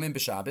harbi pamim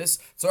b'Shabbos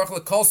tzarich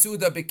lekol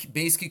suda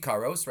beis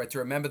kikaros, right, to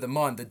remember the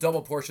mon, the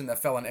double portion that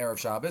fell on erev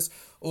Shabbos.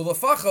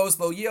 Ulefachos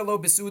lo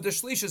yelo besuda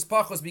shlishas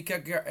pachos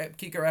b'kikar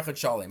echad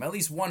shalim, at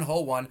least one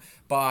whole one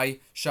by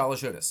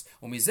shalosh hudas.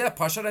 Umizeh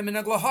pashad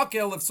minag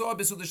lahakel lefsoa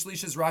besuda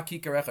shlishas rak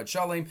kikar echad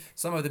shalim.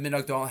 Some of the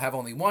minag don't have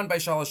only one by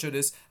shalosh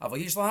hudas.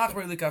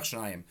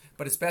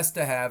 But it's best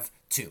to have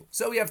two.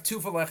 So we have two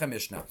for Lechem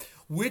Mishnah.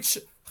 Which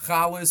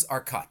chalas are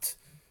cut?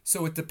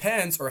 So it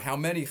depends, or how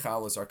many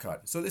chalas are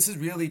cut. So this is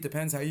really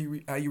depends how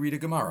you read a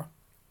Gemara.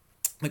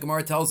 The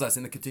Gemara tells us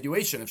in the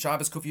continuation of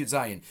Shabbos Kuf Yud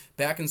Zayin,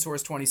 back in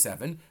source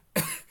 27,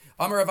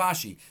 Amar Rav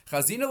Ashi,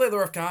 Chazina le'lo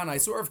Rav Kahana, I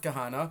saw Rav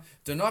Kahana,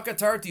 Donaka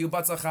tarti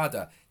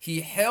ubatzachada.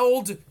 He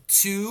held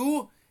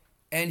two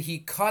and he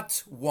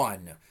cut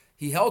one.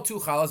 He held two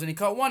chalas and he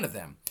cut one of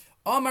them.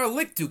 Amar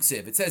liktu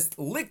ksiv. It says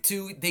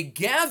liktu, they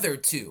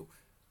gathered two,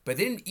 but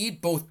they didn't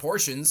eat both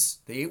portions.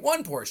 They ate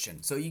one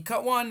portion. So you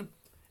cut one,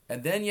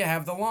 and then you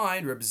have the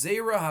line, Reb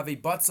Zera have a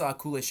batza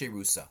akula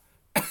sherusa.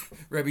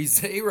 Rabbi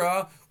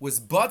Zera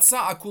was batza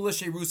akula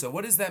sherusa.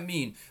 What does that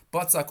mean?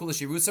 Batza akula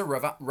sherusa.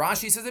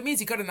 Rashi says it means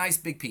he cut a nice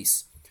big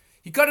piece.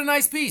 He cut a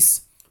nice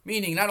piece.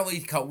 Meaning, not only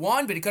he cut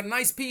one, but he cut a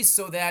nice piece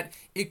so that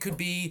it could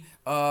be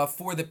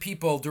for the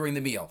people during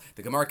the meal.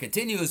 The Gemara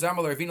continues, how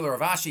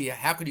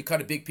could you cut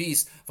a big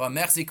piece?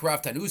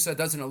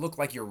 Doesn't it look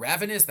like you're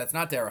ravenous? That's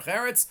not derech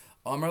eretz.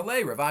 Amar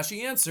le, Rav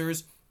Ashi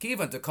answers,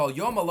 Kivan, to call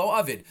Yom Lo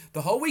Avid.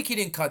 The whole week he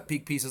didn't cut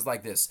big pieces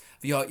like this.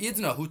 V'ha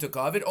idna hu took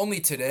Avid. Only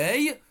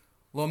today,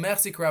 lo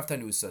mechzi krav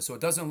tanusa. So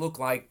it doesn't look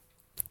like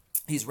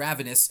he's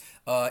ravenous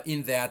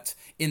in that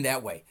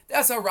way.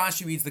 That's how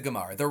Rashi reads the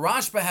Gemara. The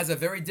Rashba has a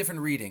very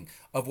different reading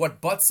of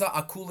what Batza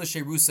Akula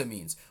Sherusa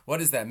means. What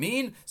does that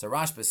mean? So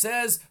Rashba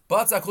says,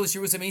 Batza Akula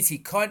Sherusa means he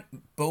cut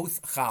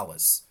both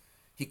chalas.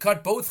 He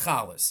cut both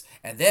chalas.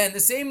 And then the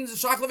same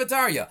Shakla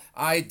Vitaria.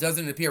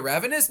 Doesn't it appear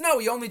ravenous? No,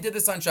 he only did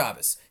this on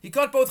Shabbos. He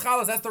cut both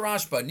chalas. That's the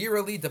Rashba.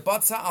 Nirali, the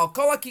Batza Al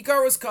Kala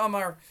Kikaros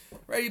Kamar.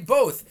 Right,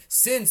 both.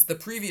 Since the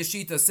previous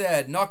Shita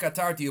said,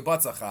 Nakatarti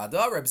Ubatza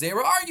Chada, Reb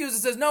Zera argues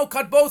and says, no,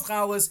 cut both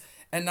chalas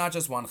and not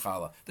just one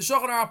chala. The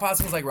Shulchan Aruch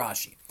passes is like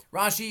Rashi.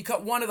 Rashi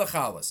cut one of the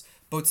chalas.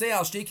 Botzei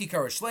al shteki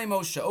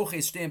karashlemo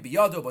she'oches shtem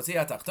biyado botzei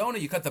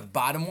atachtona. You cut the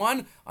bottom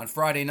one on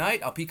Friday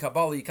night. Al pi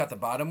Kabbalah, you cut the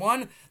bottom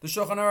one. The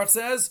Shulchan Aruch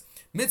says,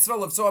 mitzvah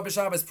levzoa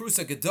b'Shabbos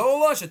prusa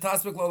gedola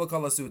shetasbek lo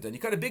l'kol hasuda. And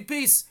you cut a big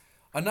piece,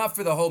 enough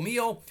for the whole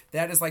meal.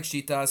 That is like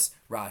Shitas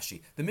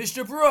Rashi. The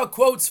Mishnah Berurah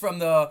quotes from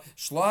the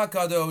Shloah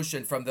Kadosh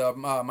and from the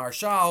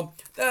Marshal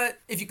that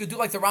if you could do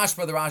like the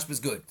Rashba is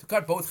good. To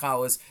cut both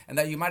chalas, and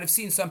that you might have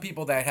seen some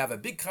people that have a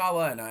big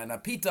challah and a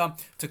pita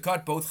to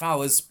cut both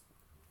chalas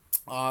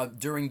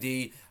during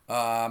the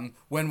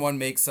when one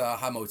makes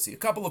hamotzi. A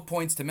couple of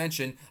points to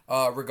mention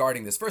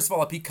regarding this. First of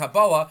all, Api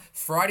Kabbalah,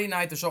 Friday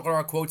night the Shulchan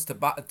Aruch quotes to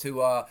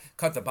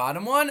cut the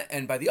bottom one,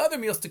 and by the other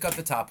meals to cut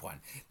the top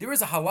one. There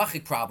is a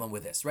halachic problem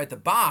with this, right? The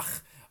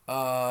Bach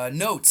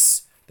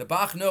notes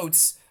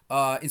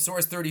in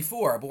source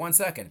 34. But 1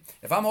 second,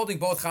 if I'm holding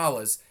both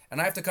chalas and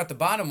I have to cut the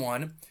bottom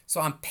one,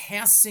 so I'm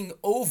passing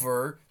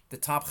over the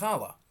top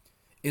challah.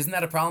 Isn't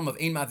that a problem of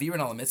ein ma'avirin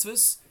al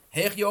mitzvahs?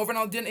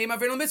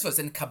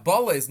 And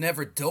Kabbalah is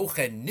never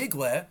doche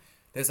nigle.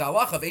 There's a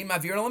halach of ein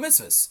ma'avirin al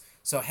mitzvahs.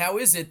 So how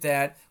is it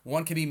that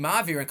one can be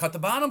ma'avir and cut the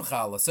bottom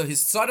challah? So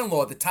his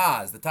son-in-law, the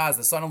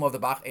son-in-law of the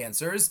Bach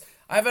answers,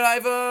 I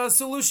have a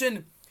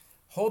solution.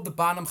 Hold the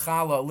bottom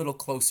challah a little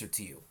closer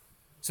to you,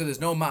 so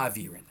there's no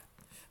ma'avirin.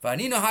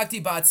 V'anino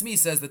hakti ba'atzmi,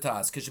 says the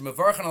Taz,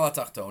 k'shemavarchan ala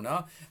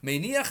tachtona,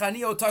 meiniach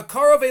ani ota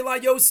karov ela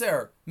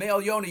yoser.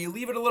 Me'al yona, you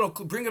leave it a little,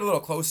 bring it a little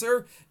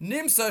closer.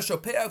 Nimsa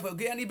shopeach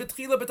v'gani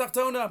betchila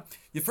betachtona.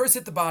 You first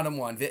hit the bottom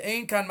one.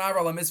 Ve'ein kan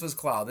ma'aver la mitzvahs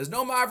klal. There's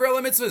no ma'aver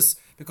la mitzvahs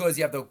because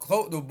you have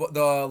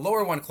the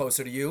lower one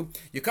closer to you.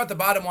 You cut the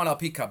bottom one al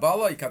pi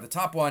Kabbalah. You cut the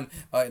top one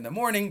in the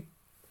morning.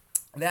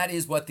 That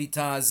is what the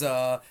Taz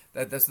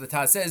that's what the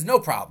Taz says. No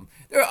problem.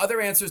 There are other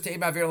answers to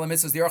ein ma'aver la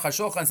mitzvahs. The Aruch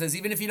HaShulchan says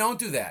even if you don't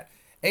do that,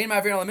 ein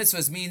ma'avirin al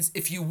mitzvahs means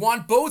if you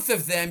want both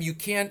of them, you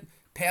can't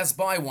pass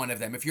by one of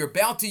them. If you're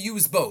about to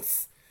use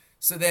both,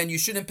 so then you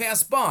shouldn't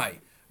pass by.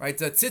 Right?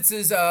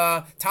 Tzitzis,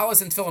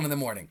 talis, and tefillin in the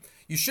morning.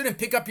 You shouldn't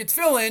pick up your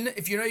tefillin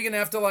if you know you're going to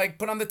have to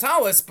put on the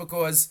talis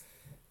because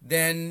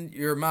then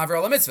you're ma'avir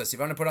al mitzvahs. You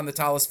want to put on the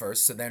talis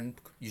first, so then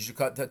you should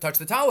touch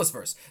the talis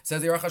first.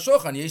 Says the Aruch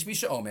HaShulchan, yesh mi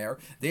she'omer,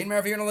 dein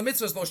ma'avirin al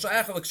mitzvahs lo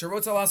sha'ach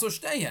l'kshirot alaso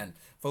shtehen.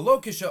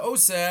 Okay,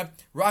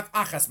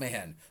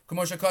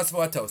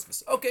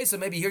 so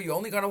maybe here you're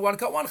only going to want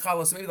to cut one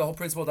challah, so maybe the whole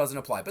principle doesn't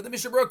apply. But the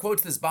Mishnah Berurah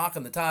quotes this Bach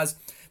and the Taz.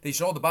 They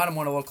should hold the bottom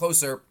one a little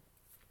closer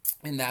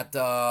in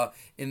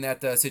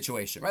that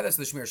situation, right? That's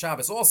the Shmir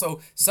Shabbos.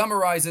 Also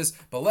summarizes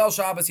Balel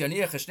Shabbos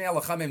Yaniach Shnei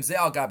Lachamim Ze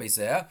Al Gabi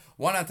Zeh,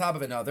 one on top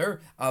of another.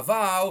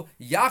 Aval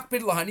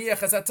Yakpid Lahaniach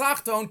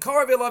Hasatachton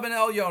Karav Elav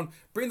Elyon.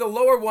 Bring the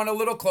lower one a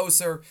little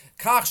closer.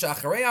 Kach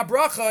Shacharei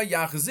Bracha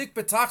Yachzik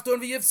Betachton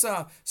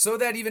V'Yivsa, so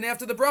that even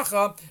after the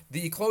bracha,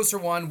 the closer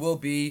one will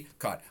be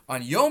cut.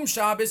 On Yom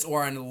Shabbos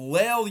or on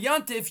Leil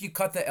Yantif, you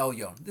cut the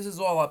Elyon. This is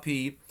all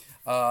api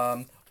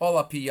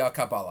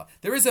Kabbalah.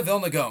 There is a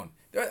Vilna Gaon.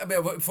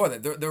 Before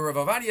that, the Rav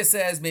Avadia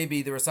says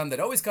maybe there are some that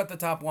always cut the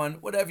top one.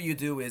 Whatever you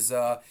do is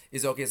okay.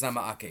 It's not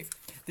ma'akev.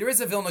 There is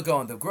a Vilna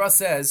Gaon. The Gra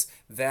says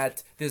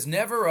that there's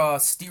never a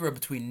stira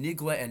between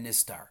nigla and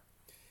nistar.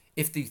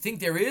 If you think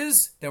there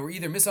is, then we're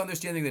either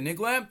misunderstanding the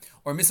nigla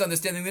or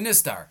misunderstanding the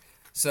nistar.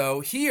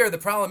 So here the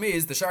problem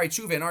is the Shari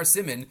Tshuva in our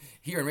Siman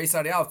here in Reis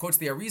Aleph quotes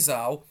the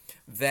Arizal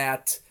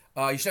that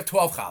you should have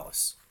 12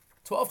 chalas.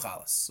 12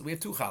 chalas. So we have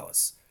 2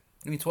 chalas.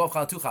 I mean 12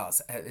 chalas, 2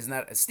 chalas. Isn't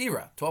that a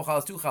stira? 12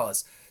 chalas, 2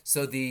 chalas.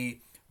 So the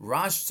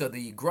Gra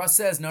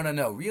says,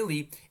 no.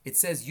 Really, it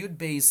says Yud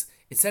Beis,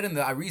 it said in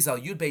the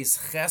Arizal, Yud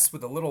Beis Ches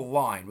with a little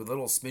line, with a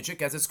little smidjik,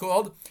 as it's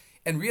called.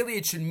 And really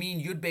it should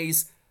mean Yud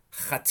Beis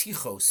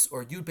Chatichos,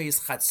 or Yud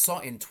Beis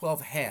Chatzah in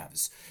 12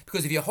 halves.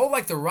 Because if you hold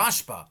like the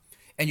Rashba,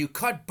 and you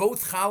cut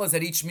both chalas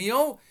at each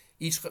meal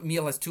has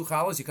 2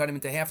 chalas, you cut them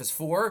into half as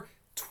 4,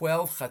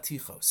 12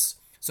 chatichos.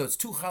 So it's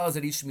 2 chalas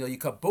at each meal, you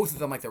cut both of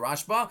them like the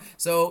Rashba.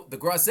 So the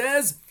Gra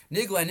says,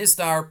 Nigla and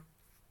Nistar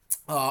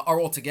are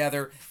all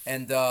together,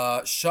 and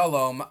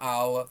Shalom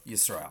al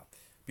Yisrael.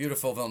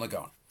 Beautiful Vilna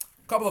Gaon.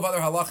 A couple of other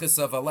halachas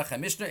of Lechem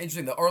Mishnah.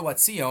 Interesting, the Or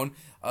Latzion,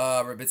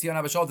 Rabbi Tzion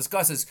Abishal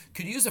discusses,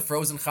 could you use a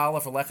frozen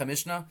challah for Lechem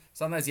Mishnah?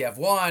 Sometimes you have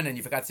one, and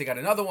you forgot to take out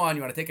another one,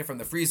 you want to take it from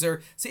the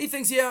freezer. So he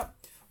thinks, Mutar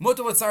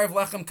L'tzaref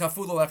Lechem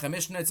Kaful Lechem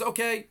Mishnah, it's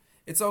okay.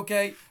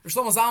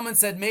 Shlomo Zalman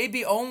said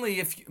maybe only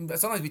if,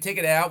 sometimes we take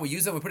it out, we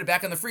use it, we put it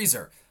back in the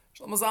freezer.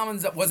 Shlomo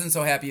Zalman wasn't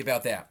so happy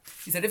about that.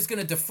 He said if it's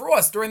going to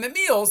defrost during the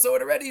meal, so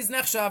it already is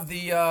nechshav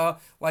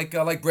like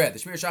bread. The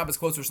Shmir Shabbos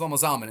quotes for Shlomo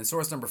Zalman in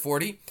source number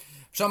 40.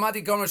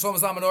 Shamati Gomer Shlomo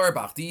Zalman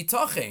Orbach. The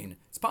itachein.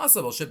 It's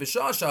possible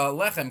shebishasha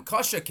lechem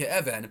kasha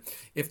ke'even.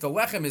 If the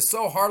lechem is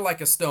so hard like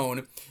a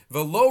stone,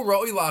 velo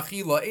roi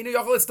la'achila einu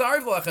yachol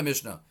etztarif lechem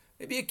mishnah.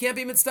 Maybe it can't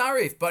be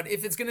mitztarif, but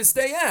if it's going to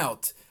stay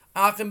out,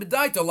 achem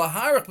b'daito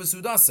laharach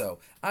b'sudaso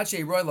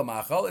ache roi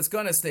lamachal, it's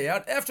going to stay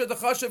out after the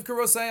chashav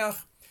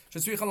karoseach.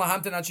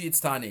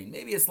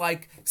 Maybe it's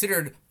like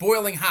considered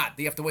boiling hot.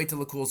 You have to wait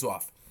till it cools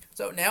off.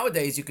 So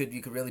nowadays you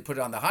could really put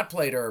it on the hot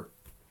plate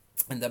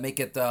and make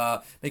it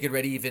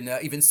ready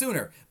even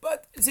sooner.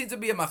 But it seems to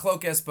be a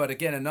machlokes. But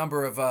again, a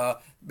number of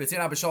B'tzin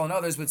Abishal and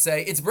others would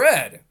say it's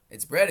bread.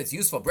 It's bread. It's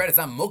useful bread. It's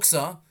not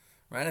muksa,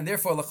 right? And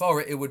therefore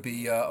l'chora it would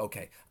be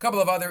okay. A couple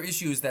of other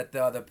issues that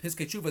the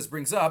Piskei Teshuvos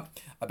brings up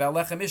about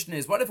Lechem Mishnah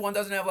is what if one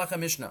doesn't have Lechem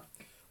Mishnah?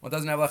 One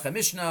doesn't have Lechem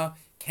Mishnah.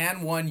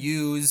 Can one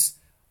use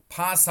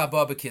Pas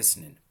haba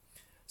b'kisnin?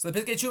 So the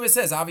Piskei Teshuvos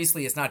says,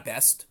 obviously it's not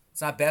best. It's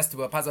not best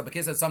to pas haba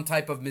b'kisnin, some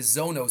type of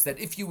mizonos that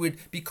if you would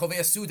be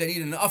kovei sud and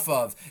eat enough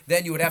of,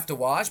 then you would have to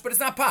wash, but it's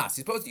not pas.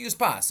 You're supposed to use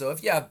pas. So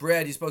if you have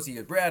bread, you're supposed to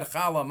use bread,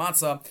 challah,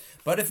 matzah.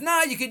 But if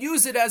not, you could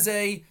use it as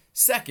a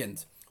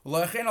second.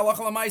 L'chein halacha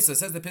l'maisa,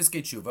 says the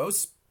Piskei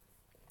Teshuvos.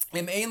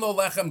 Im ein lo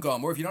lechem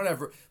gom, or if you don't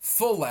have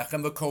full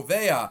lechem, the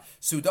kovea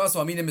sudas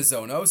or minim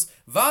mizonos,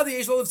 vadi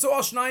yesh lo lefsoal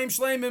shnayim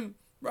shleimim.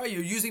 Right,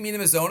 you're using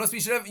minim mizonos, but you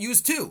should have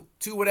used 2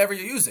 whatever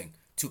you're using.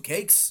 2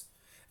 cakes.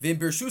 Vim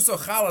birshuso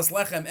chalas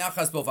lechem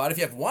echas bilvad. If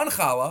you have 1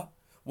 challah,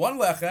 1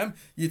 lechem,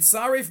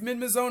 yitzarif min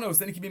mizonos,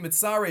 then it can be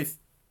mitzarif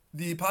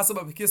the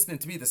possible b'kisnin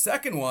to be the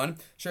second one.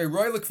 Shei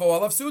roy lekfo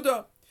alav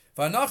suda.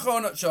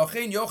 V'anachon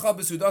shochin yochal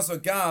b'sudaso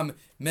gam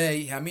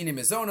mei haminim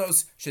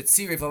mizonos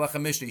shetzirif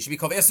lechem mishnah. You should be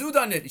kovei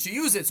suda on it. You should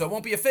use it, so it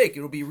won't be a fake.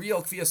 It will be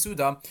real kfiyah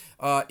suda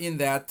in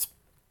that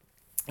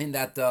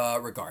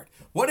regard.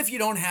 What if you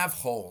don't have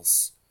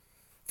holes?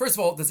 First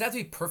of all, does that have to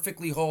be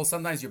perfectly whole?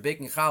 Sometimes you're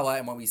baking challah,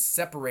 and when we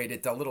separate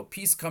it, a little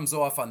piece comes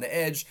off on the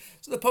edge.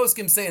 So the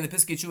poskim say, and the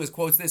Piskei Teshuvos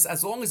quotes this,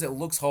 as long as it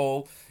looks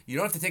whole, you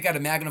don't have to take out a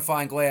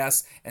magnifying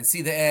glass and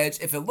see the edge.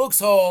 If it looks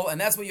whole,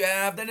 and that's what you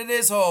have, then it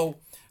is whole.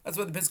 That's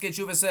what the Piskei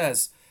Teshuvos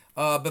says.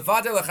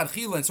 Bevadei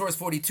lechadchila, in source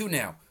 42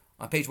 now,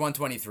 on page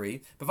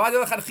 123.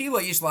 Bevadei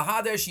lechadchila yish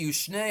lahader shiyu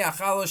shnei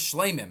achalos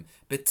shleimim.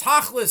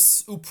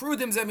 Betachlis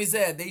uprudim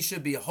zemizeh. They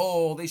should be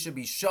whole, they should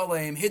be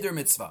shalem, hider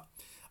mitzvah.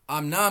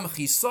 Amnam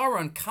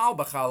chisaron kal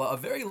b'chala, a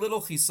very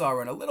little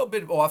chisaron, a little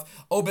bit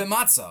off. O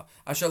b'matzah,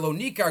 asher lo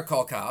nikar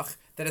kol kach,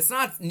 that it's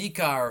not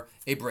nikar,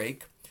 a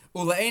break.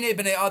 Ule'ene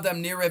b'nei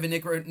adam nireh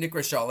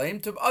v'nikra shalem.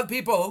 To other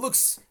people, it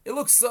looks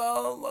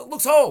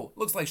whole,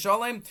 looks like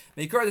shalem.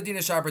 Meikar the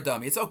dina sharper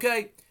dummy. It's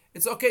okay.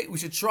 We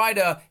should try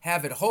to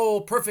have it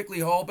whole, perfectly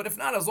whole, but if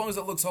not, as long as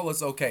it looks whole,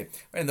 it's okay.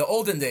 Right? In the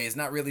olden days,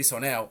 not really so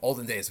now,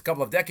 olden days, a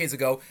couple of decades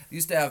ago, they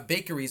used to have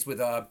bakeries with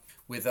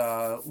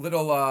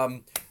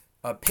little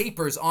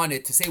papers on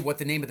it to say what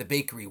the name of the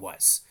bakery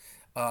was.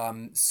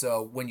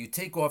 So when you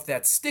take off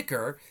that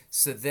sticker,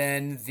 so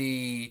then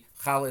the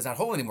challah is not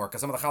whole anymore because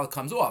some of the challah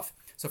comes off.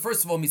 So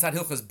first of all, Misad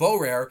Hilchas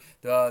Borer,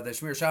 the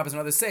Shmir Shabbos and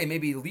others say,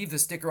 maybe leave the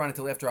sticker on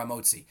until after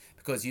Hamotzi,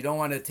 because you don't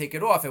want to take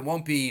it off. It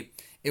won't be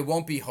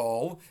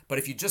whole. But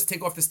if you just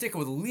take off the sticker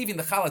with leaving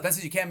the challah, that's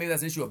as you can, maybe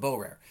that's an issue of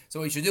Borer.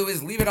 So what you should do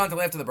is leave it on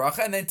until after the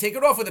bracha, and then take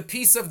it off with a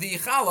piece of the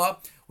challah,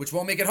 which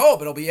won't make it whole,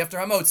 but it'll be after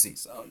Hamotzi.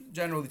 So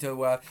generally,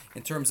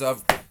 in terms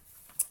of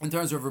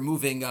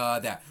removing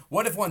that.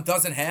 What if one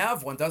doesn't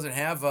have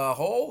a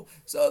hole?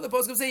 So the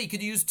poskim say you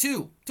could use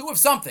two of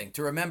something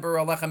to remember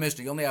Lechem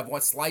Mishnah. You only have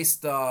one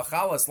sliced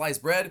challah,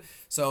 sliced bread,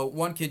 so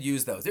one could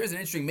use those. There's an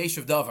interesting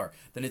Meshav Davar.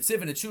 The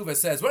Nitziv and the Tshuva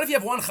says, what if you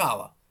have one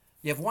challah?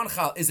 You have one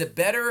challah. Is it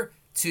better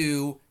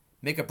to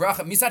make a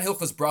bracha? Misad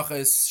Hilchas bracha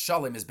is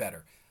shalim is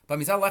better. But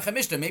Misad Lechem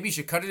Mishnah, maybe you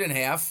should cut it in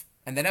half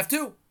and then have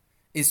two.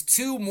 Is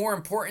two more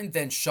important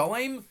than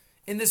shalim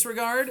in this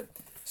regard?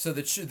 So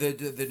the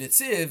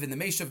Nitziv and the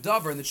Meshav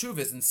Davar and the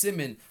Chuvas and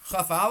Simin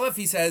Chaf Aleph,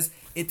 he says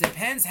it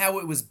depends how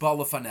it was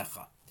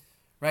balafanecha,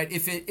 right?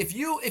 If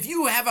you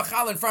have a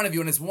chal in front of you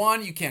and it's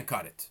one, you can't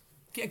cut it.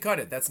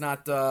 That's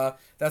not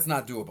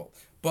doable.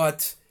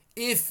 But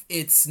if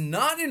it's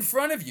not in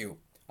front of you,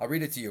 I'll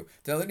read it to you.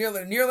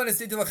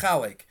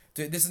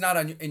 This is not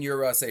in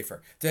your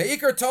sefer. Depends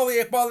how the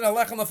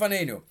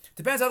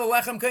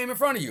lechem came in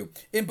front of you.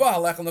 Im ba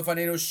lechem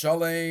lefanenu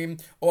shalem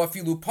or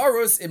afilu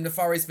parus im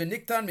nefaris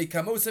v'niktan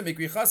mikamosa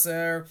mikri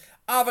chaser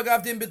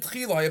avagavdim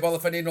betchila hayabal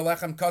lefanenu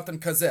lechem katan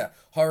kazeh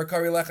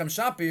harakari lechem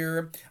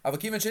shapir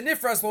avakivan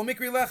shenifras lo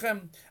mikri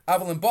lechem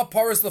avalim ba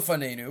parus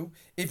lefanenu.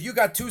 If you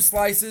got two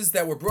slices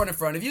that were brought in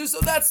front of you, so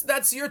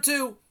that's your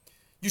two.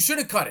 You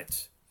shouldn't cut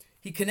it.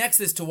 He connects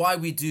this to why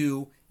we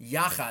do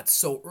yachat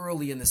so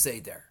early in the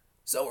Seder.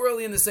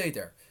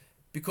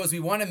 Because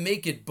we want to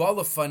make it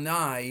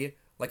balafanai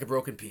like a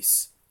broken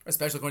piece.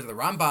 Especially according to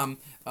the Rambam,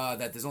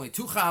 that there's only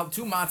two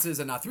matzahs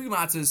and not three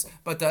matzahs,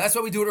 but that's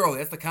why we do it early.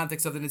 That's the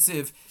context of the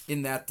Nitziv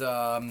in that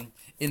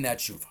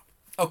Shuvah.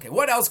 Okay,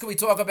 what else can we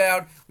talk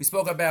about? We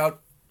spoke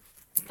about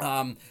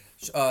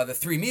the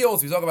three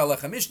meals. We talk about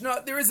Lechem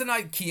Mishnah. There is an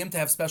ikiyim to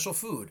have special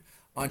food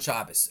on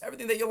Shabbos.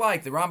 Everything that you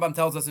like. The Rambam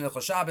tells us in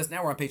Hilchos Shabbos.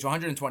 Now we're on page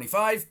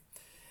 125.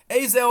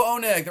 Ezel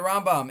Oneg, the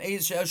Rambam.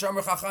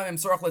 Shomer Chachamim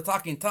Sorach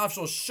Letakin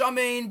Tafshel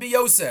Shamein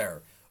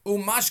Biyoser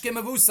Umashke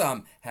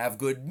Mavusam. Have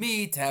good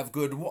meat. Have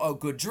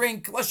good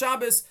drink. La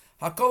Shabbos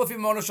Hakol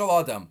Fimono Shal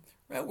Adam.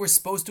 Right, we're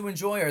supposed to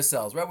enjoy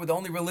ourselves. Right, we're the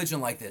only religion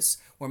like this.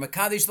 We're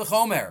Makadesh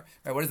L'Chomer.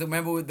 Right, what is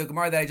remember the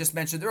Gemara that I just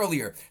mentioned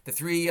earlier? The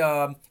three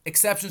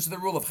exceptions to the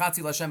rule of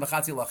Chatzi Lashem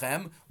V'Chatzi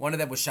Lachem. One of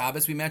them was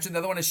Shabbos. We mentioned the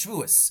other one is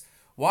Shavuos.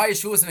 Why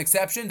is Shavuos an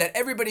exception? That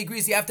everybody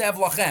agrees you have to have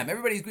lachem.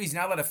 Everybody agrees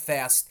you're not allowed to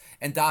fast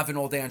and daven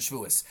all day on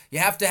Shavuos. You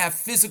have to have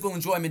physical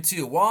enjoyment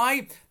too.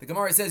 Why? The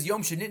Gemara says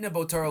Yom Shenitna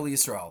Bo Torah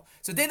Yisrael.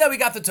 So the day that we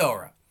got the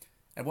Torah,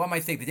 and one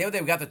might think the day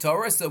that we got the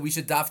Torah, so we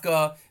should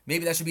dafka.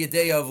 Maybe that should be a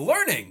day of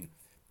learning.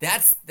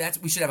 That's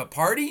we should have a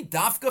party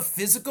dafka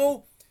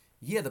physical.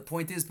 Yeah, the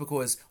point is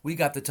because we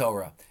got the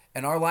Torah,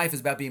 and our life is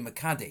about being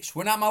mekadesh.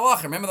 We're not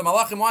malachim. Remember, the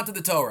malachim wanted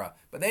the Torah,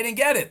 but they didn't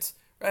get it.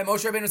 Right,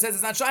 Moshe Rabbeinu says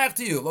it's not shaykh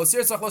to you. Lo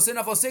sirsach, lo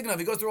sinaf, lo signav.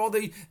 He goes through all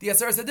the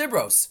Aseres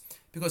Hadibros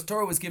because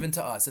Torah was given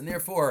to us, and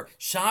therefore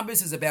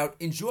Shabbos is about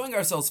enjoying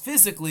ourselves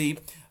physically,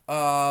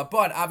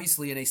 but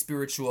obviously in a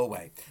spiritual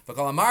way. The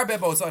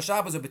Rambam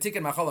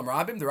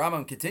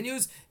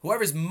continues: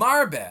 whoever's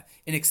marbe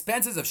in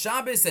expenses of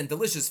Shabbos and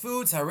delicious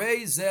foods,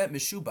 harei ze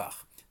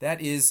meshubach.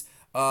 That is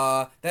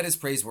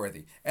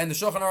praiseworthy. And the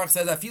Shulchan Aruch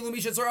says,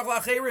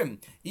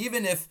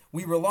 even if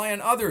we rely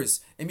on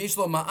others, if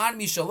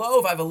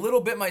I have a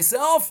little bit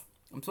myself,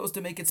 I'm supposed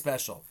to make it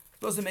special.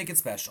 What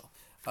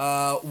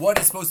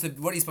he's supposed to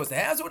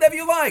have is whatever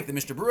you like. The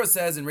Mishnah Berurah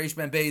says in Reish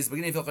Ben Beis,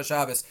 beginning of Hilchos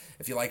Shabbos,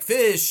 if you like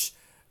fish,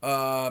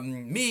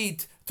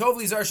 meat, tov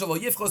li zar shelo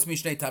yifchos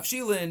mishnei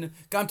tavshilin,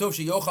 gam tov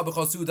sheyocha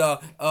b'chol suda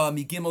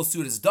migimel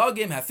sudas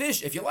dagim. Have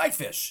fish if you like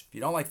fish. If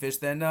you don't like fish,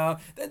 then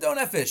don't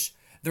have fish.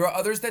 There are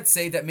others that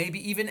say that maybe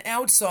even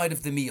outside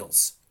of the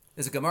meals.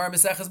 There's a Gemara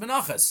Maseches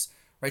Menachos.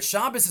 Right?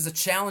 Shabbos is a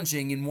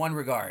challenging in one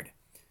regard.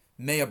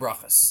 Mea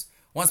brachas.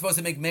 One's supposed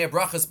to make mea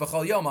brachas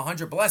b'chol yom,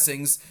 100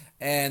 blessings,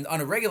 and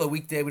on a regular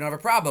weekday we don't have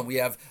a problem. We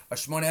have a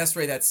Shmona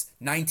Esrei that's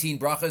 19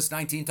 brachas,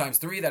 19 times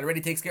 3, that already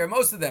takes care of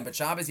most of them. But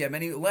Shabbos, you have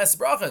many less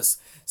brachas.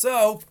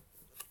 So,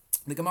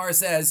 the Gemara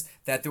says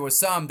that there were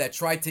some that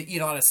tried to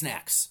eat a lot of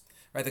snacks.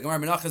 Right, the Gemara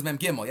Menachos Mem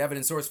Gimel. You have it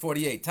in source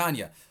 48.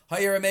 Tanya.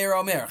 Hayir Meir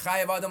Omer.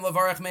 Chayav Adam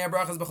Levarach Meir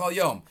Brachas B'chol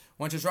Yom.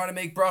 One should try to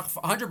make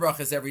 100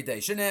 brachas every day.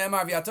 Shnei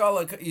Amar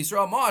V'Yatol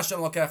Yisrael Ma Hashem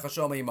Lokech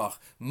Hashem Yimach.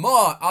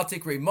 Ma Al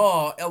Tikri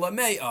Ma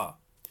Elameah.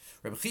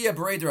 Reb Chia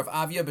Bereder of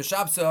Avia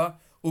B'Shabsa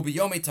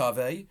Ubiyomi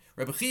Tavei.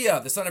 Reb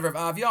Chia, the son of Reb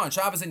Avia, on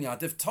Shabbos and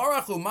Yantif.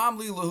 Tarachu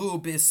Mamli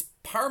Lahu Bis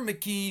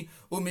Parmiki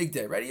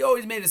Umigde. Right, he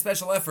always made a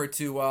special effort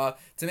to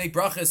make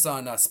brachas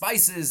on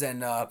spices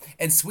and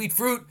sweet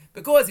fruit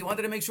because he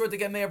wanted to make sure to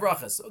get mea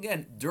brachas. So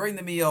again, during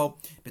the meal,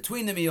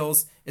 between the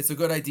meals, it's a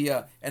good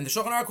idea. And the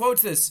Shulchan Aruch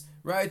quotes this,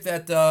 right?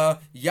 That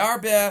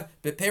yarbe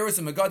beperus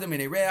u'megadim in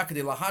ereach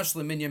de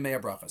lahashla minyan mea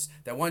brachas.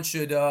 That one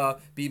should try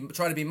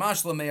to be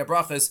mashla mea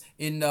brachas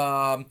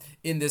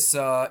in this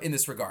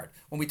regard.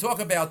 When we talk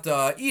about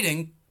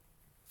eating.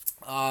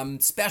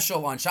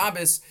 special on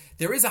Shabbos,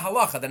 there is a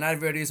halacha that not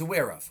everybody is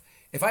aware of.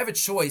 If I have a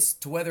choice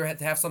to whether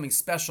to have something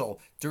special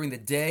during the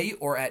day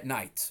or at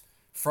night,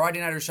 Friday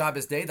night or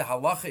Shabbos day, the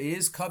halacha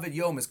is kavod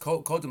yom is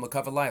kodem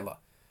l'kavod laila.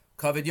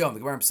 Kavod yom, the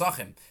Gemara in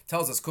Pesachim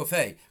tells us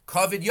kufay,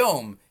 kavod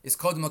yom is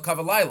kodem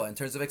l'kavod laila in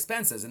terms of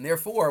expenses, and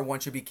therefore one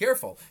should be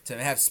careful to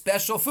have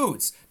special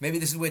foods. Maybe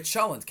this is where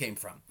cholent came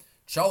from.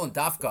 Cholent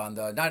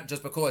dafka, not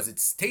just because it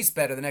tastes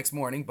better the next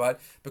morning, but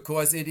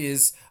because it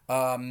is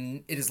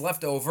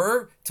left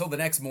over till the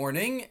next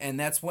morning, and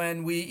that's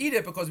when we eat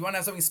it because we want to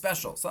have something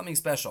special,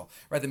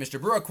 right? The Mishnah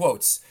Berurah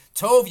quotes,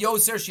 Tov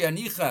yoser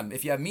she'anichem,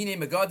 if you have minei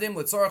megadim,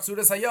 l'tzorach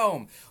sudas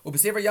hayom,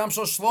 u'b'sefer yam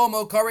shel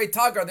shlomo karei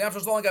tagar, the yam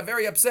shel shlomo got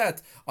very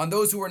upset on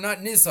those who were not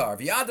nizar,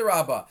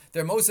 v'yadarabba,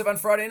 they're mosiv on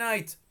Friday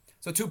night.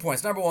 So 2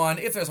 points. Number one,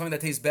 if there's something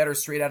that tastes better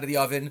straight out of the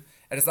oven,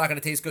 and it's not going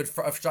to taste good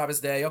for Shabbos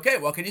day, okay,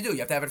 what can you do? You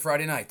have to have it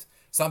Friday night.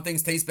 Some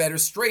things taste better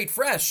straight,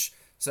 fresh.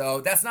 So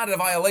that's not a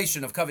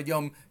violation of Kavod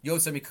Yom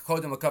Yosem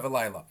Kodem L'Kavod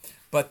Laila.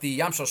 But the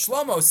Yam Shel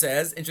Shlomo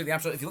says, if you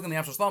look in the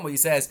Yam Shel Shlomo, he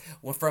says,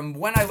 well, from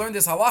when I learned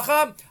this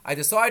halacha, I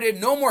decided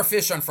no more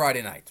fish on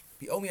Friday night.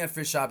 He only had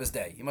fish Shabbos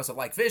day. He must have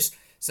liked fish,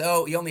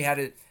 so he only had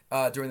it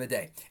during the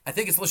day. I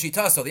think it's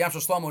Lishita, so the Yam Shel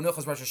Shlomo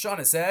Nuchas Rosh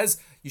Hashanah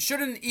says, you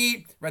shouldn't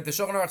eat, right, the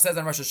Shulchan Aruch says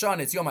on Rosh Hashanah,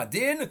 it's Yom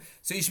Adin,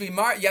 so you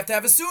have to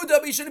have a Suda,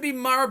 but you shouldn't be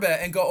marbe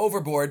and go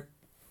overboard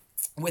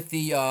with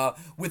the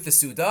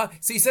Suda.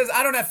 So he says,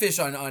 I don't have fish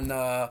on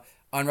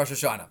Rosh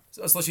Hashanah.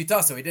 So it's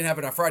Lashita, so he didn't have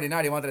it on Friday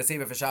night. He wanted to save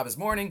it for Shabbos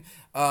morning,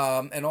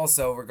 and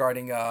also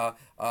regarding Rosh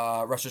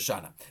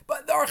Hashanah.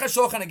 But the Aruch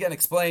HaShulchan again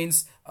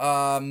explains,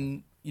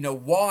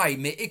 why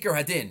me'ikar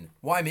hadin?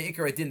 Why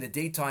me'ikar hadin? The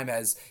daytime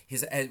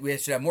we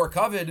should have more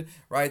kavod,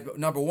 right?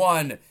 Number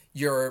one,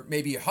 you're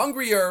maybe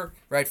hungrier,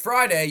 right?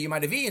 Friday, you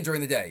might have eaten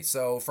during the day.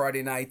 So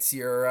Friday nights,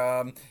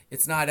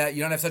 it's not,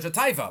 you don't have such a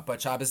taiva.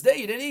 But Shabbos day,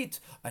 you didn't eat.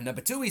 And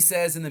number two, he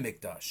says in the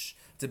Mikdash,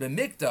 to be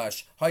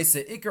Mikdash,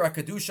 haise ikar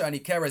akadusha ani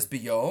keres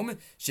biyom,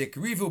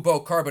 shekrivu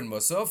bo carbon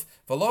musaf,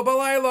 v'lo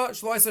balayla,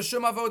 shloisa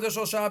shum avoda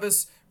shel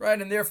Shabbos, right?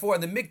 And therefore,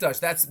 in the Mikdash,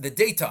 that's the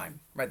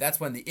daytime, right?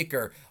 That's when the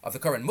ikar of the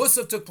carbon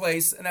musaf took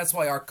place, and that's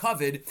why our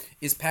kavod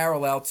is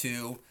parallel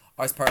to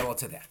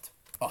that.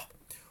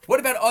 What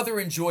about other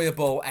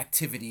enjoyable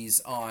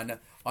activities on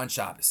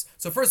Shabbos?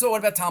 So first of all, what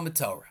about Talmud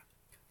Torah?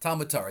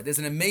 Talmud Torah. There's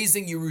an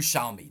amazing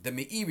Yerushalmi. The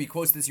Meiri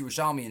quotes this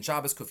Yerushalmi in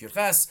Shabbos Kuf Yud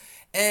Ches,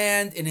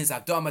 and in his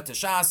Akdama to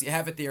Shas, you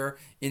have it there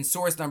in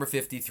source number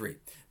 53.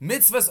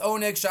 Mitzvahs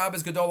Oneg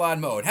Shabbos Gadol Ad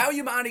Mod. How are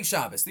you ma'anig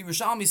Shabbos? The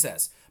Yerushalmi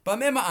says,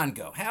 B'meh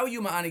ma'ango. How are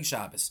you ma'anig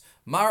Shabbos?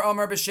 Mar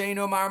Amar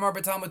B'Sheino, Mar Amar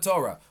B'Talmud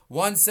Torah.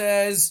 One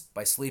says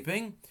by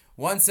sleeping.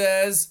 One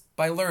says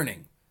by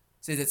learning.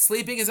 So is it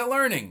sleeping? Is it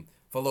learning?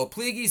 V'lo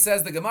pligi,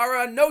 says the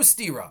Gemara, no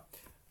stira.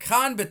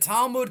 Kan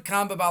b'Talmud,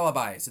 kan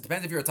b'Balabayas. It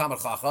depends if you're a Talmud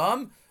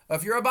Chacham, or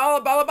if you're a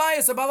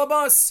Balabayas, a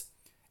Balabas.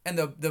 And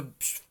the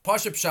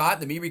Pashup Pshat,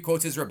 the Meiri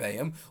quotes his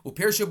Rebbeim,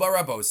 Upirshu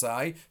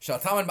Barabosai,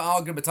 Shaltaman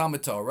Ma'algin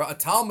b'Talmud Torah. A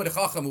Talmud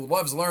Chacham who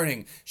loves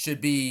learning should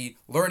be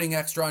learning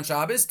extra on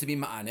Shabbos to be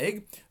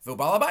Ma'anig.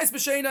 V'Balabayas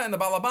b'Sheina, and the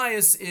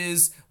Balabayas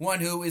is one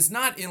who is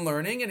not in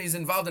learning and he's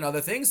involved in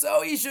other things,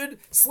 so he should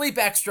sleep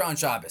extra on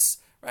Shabbos.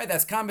 Right,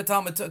 that's kan be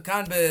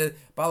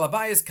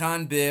balabayas,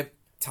 kan be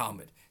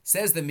Talmud.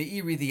 Says the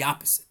Meiri the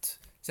opposite.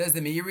 Says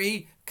the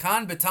Meiri,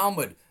 kan be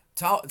Talmud,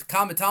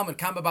 kan be Talmud,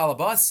 kan be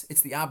balabas.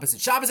 It's the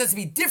opposite. Shabbos has to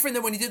be different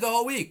than when you did the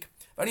whole week.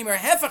 Somebody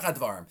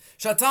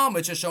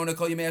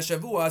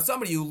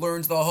who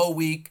learns the whole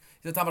week,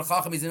 he's a Talmud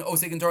Chacham, he's in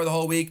Oseg and Torah the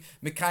whole week.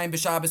 Mekayim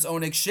b'Shabbos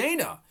oneg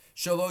shena.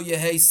 Shelo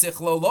yehei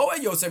sichlo lo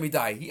yoser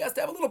midai. He has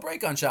to have a little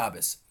break on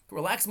Shabbos.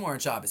 Relax more on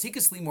Shabbos. He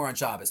could sleep more on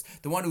Shabbos.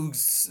 The one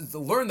who's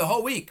learned the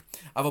whole week.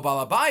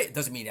 Avol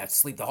doesn't mean he has to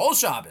sleep the whole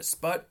Shabbos,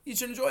 but he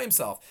should enjoy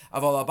himself.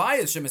 Avol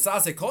Balabayas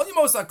shemisase kol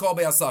yimosa kol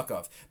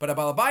be'asakav. But a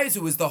Balabayas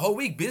who is the whole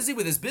week busy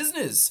with his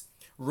business.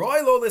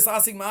 Roy lo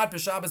lisasig ma'at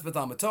b'Shabbos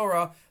b'Talmud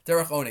Torah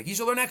derech oneg. He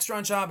should learn extra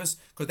on Shabbos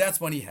because that's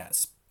when he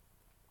has.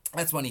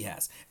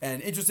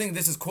 And interesting,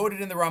 this is quoted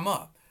in the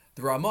Ramah.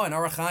 The Ramah in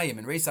Orach Chaim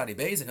and Reis Adi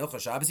Beis and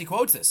Hilchos Shabbos, he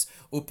quotes this.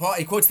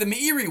 He quotes the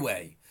Meiri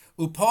way.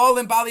 Upal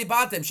and Bali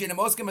Batem, Shina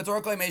Moskim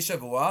Mator Kol Yemei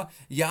Shavua,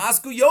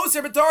 Yasku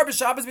Yoser B'Tor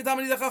B'Shabbos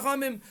B'Tamid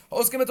Chachamim,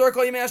 Oskim Mator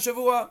Kol Yemei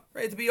Shavua,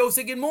 right, to be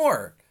Yosegin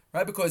more,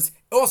 right, because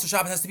also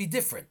Shabbos has to be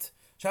different.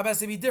 And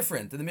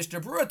the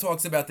Mishnah Berurah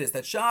talks about this,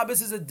 that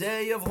Shabbos is a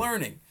day of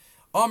learning.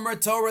 Amra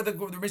Torah, the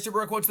Mishnah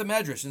Berurah quotes the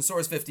Medrash in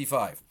source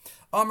 55.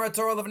 Amra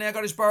Torah Levnei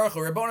HaKadosh Baruch Hu,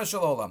 Ribbona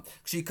Shel Olam,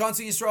 K'shi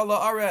Kansu Yisrael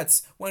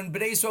La'aretz, when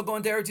Bnei Yisrael go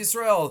into Eretz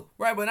Yisrael,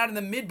 right, we're not in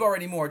the Midbar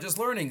anymore, just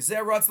learning.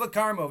 Zeratz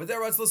L'Karmo,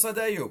 Zeratz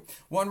L'Sadeyu.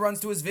 One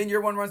runs to his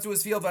vineyard, one runs to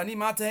his field. V'ani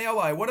Matei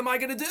Elai. What am I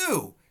going to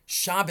do?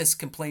 Shabbos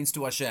complains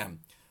to Hashem.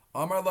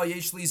 Amar La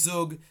Yesh Li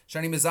Zug,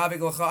 Shani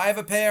Mezavik L'cha. I have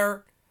a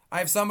pair. I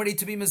have somebody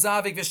to be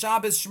Mezavik.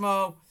 V'Shabbos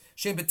Shmo.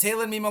 Shem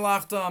B'Telin Mi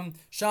Malachtam.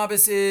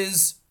 Shabbos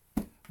is...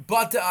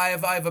 But I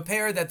have a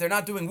pair that they're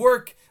not doing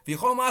work.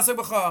 V'Yichol Maser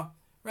B'cha.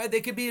 Right?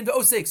 They could be in the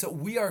Osek. So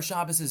we are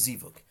Shabbos as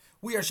Zivug.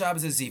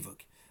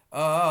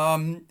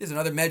 There's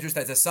another medrash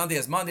that says Sunday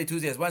as Monday,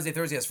 Tuesday as Wednesday,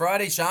 Thursday as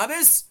Friday.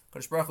 Shabbos,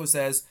 Kadosh Baruch Hu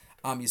says,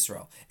 Am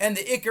Yisrael. And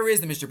the Iker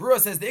is, the Mishnah Berurah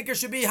says, the Iker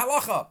should be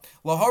halacha.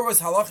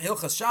 Lahoros halach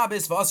hilchas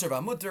Shabbos v'aser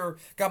v'amuter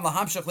gam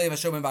lahamshach leiv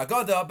hashomim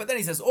ba'agada. But then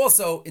he says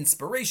also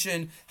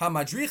inspiration,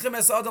 hamadrichem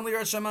es adam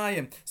lirat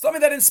shamayim.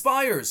 Something that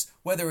inspires,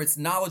 whether it's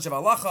knowledge of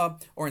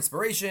halacha or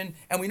inspiration.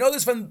 And we know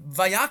this from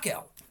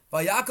Vayakel.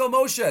 Vayakel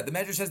Moshe. The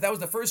Medrash says that was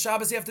the first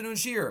Shabbos afternoon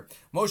shir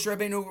Moshe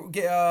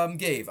Rabbeinu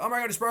gave.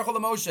 Amar HaKadosh Baruch Hu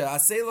Moshe,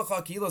 aseh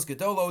lecha kilos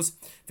gedolos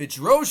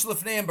v'jdrosh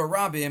lefneim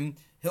barabim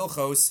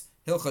hilchos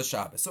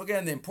Shabbos. So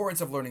again, the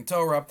importance of learning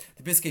Torah.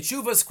 The Biskei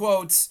Teshuvos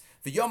quotes,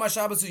 "V'yom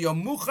HaShabbos hu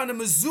yom muchan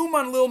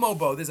mezuman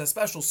lilmo." There's a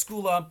special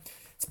skula.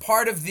 It's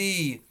part of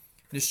the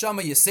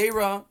Neshama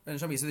Yisera. The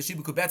Neshama Yisera, the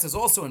Shibu Kubetz is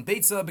also in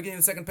Beitza, beginning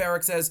of the second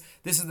parak, says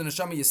this is the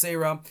Neshama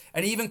Yisera.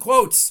 And he even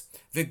quotes,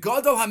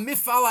 "V'gadol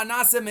hamifal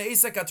anase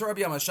me'esa katorah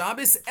b'yom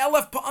HaShabbos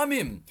elef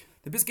pa'amim."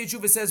 The Biskei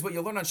Teshuvos says what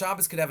you learn on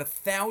Shabbos could have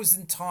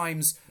 1,000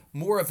 times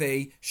more of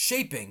a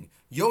shaping.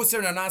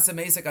 Yoser nanase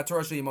me'esa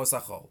katorah shel yemos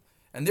hachol.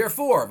 And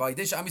therefore,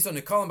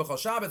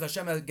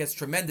 Hashem gets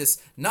tremendous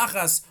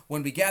nachas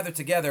when we gather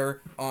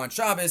together on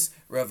Shabbos.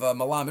 Rav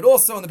Malamed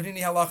also in the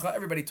Penini Halacha,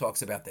 everybody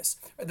talks about this.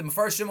 The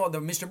Mefarshim, or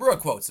the Mishnah Berurah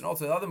quotes, and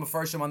also the other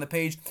Mefarshim on the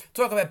page,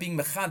 talk about being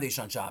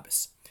mechadesh on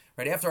Shabbos.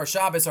 Right after our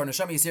Shabbos, our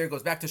Neshama Yisrael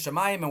goes back to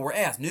Shemayim, and we're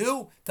asked,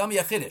 "Nu, tell me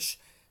a chiddush."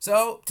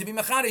 So to be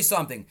mechadesh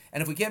something,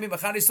 and if we can't be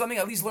mechadesh something,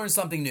 at least learn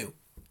something new.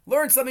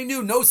 Learn something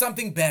new. Know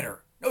something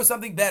better. Know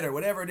something better.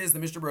 Whatever it is, the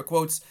Mishnah Berurah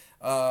quotes,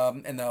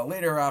 and the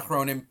later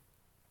Achronim,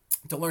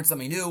 to learn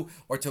something new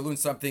or to learn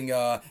something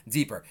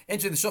deeper.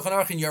 Enter the Shulchan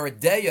Aruch in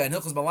Yeredeya and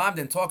Hilchos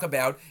Malamdim talk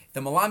about the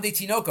Malamdei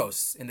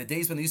Tinokos in the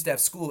days when they used to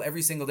have school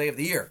every single day of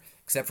the year,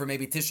 except for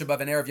maybe Tisha B'Av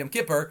and Erev Yom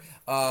Kippur.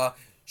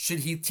 Should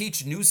he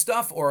teach new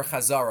stuff or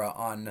Chazara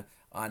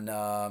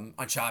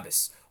on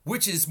Shabbos?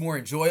 Which is more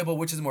enjoyable?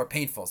 Which is more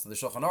painful? So the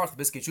Shulchan Aruch,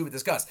 the Biskei Teshuvos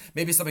discuss.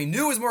 Maybe something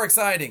new is more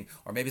exciting,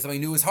 or maybe something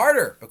new is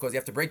harder because you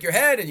have to break your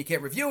head and you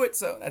can't review it.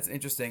 So that's an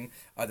interesting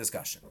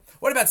discussion.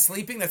 What about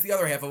sleeping? That's the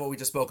other half of what we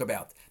just spoke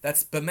about.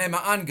 That's b'meh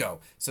ma'ango.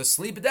 So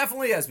sleep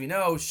definitely, as we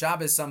know,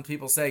 Shabbos. Some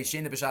people say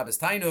Shena b'Shabbos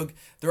Tainug.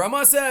 The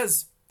Ramah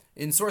says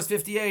in source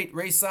 58,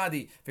 Rei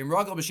Sadi,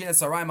 V'imragel b'Shena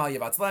Sarayim al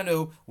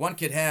Yavatzlenu. One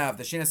could have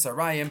the Shena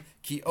Sarayim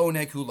ki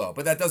Oneg hulo,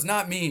 but that does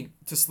not mean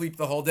to sleep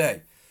the whole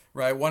day.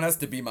 Right, one has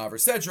to be Maver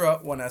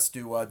Sedra, one has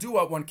to do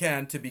what one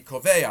can to be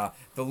Koveya,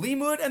 the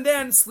Limud, and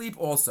then sleep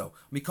also.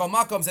 Mikol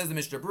Makom, says the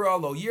Mishnah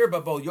Berurah, Lo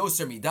Yirba Bo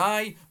Yoser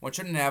Midai, one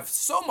shouldn't have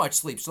so much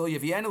sleep. Shlo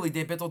Yevienu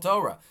de Bittul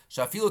Torah.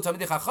 Shafilu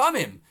Tamidei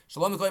Chachamim,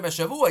 Shalom Mikol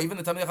B'Shavua, even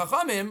the Tamidei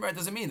Chachamim, right,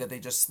 doesn't mean that they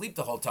just sleep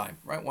the whole time,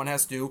 right? One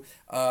has to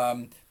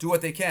do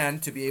what they can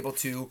to be able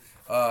to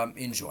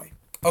enjoy.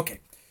 Okay.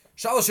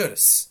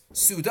 Shalashudis.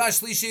 Suda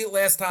Shlishi,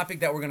 last topic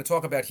that we're going to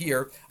talk about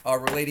here,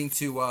 relating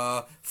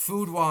to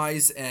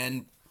food-wise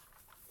and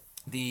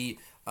the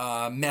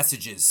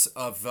messages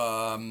of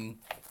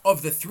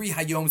the three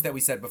hayoms that we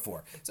said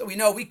before. So we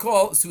know we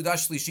call Suda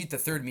Shlishit the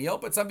third meal,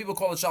 but some people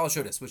call it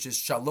Shalashudis, which is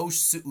Shalosh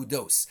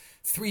Su'udos,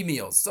 3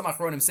 meals. Some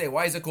Achronim say,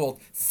 why is it called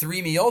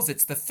 3 meals?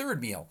 It's the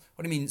third meal.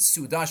 What do you mean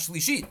Suda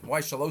Shlishit?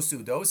 Why Shalosh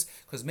Su'udos?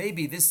 Because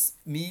maybe this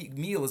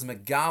meal is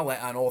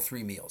Megala on all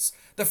 3 meals.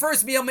 The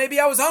first meal, maybe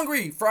I was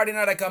hungry. Friday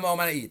night I come home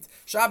and I eat.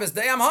 Shabbos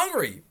day I'm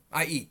hungry.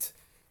 I eat.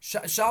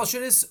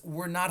 Shalashudis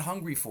we're not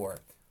hungry for.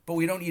 But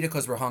we don't eat it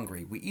because we're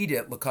hungry. We eat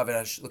it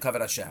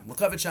l'kavod Hashem,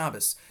 l'kavod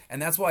Shabbos, and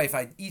that's why if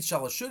I eat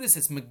Shalashudis,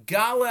 it's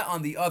megala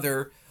on the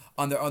other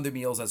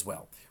meals as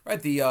well,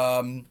 right?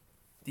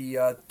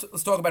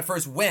 Let's talk about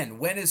first when.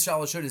 When is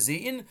Shalashudis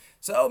eaten?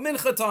 So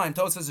mincha time.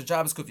 Tosfos says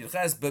Shabbos kuf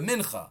yirches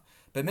b'mincha.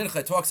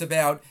 B'mincha talks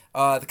about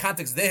the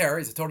context. There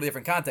is a totally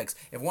different context.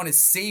 If one is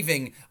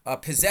saving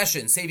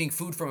possession, saving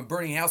food from a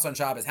burning house on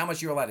Shabbos, how much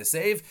you're allowed to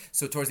save?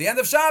 So towards the end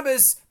of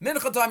Shabbos,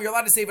 mincha time, you're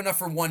allowed to save enough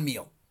for 1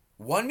 meal.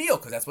 1 meal,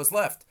 because that's what's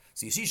left.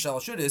 So you see,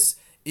 Shalashudis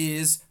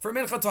is for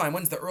mincha time.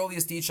 When's the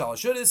earliest to eat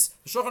Shalashudis?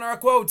 The Shulchan Aruch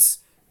quotes,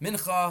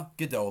 Mincha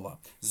Gedola.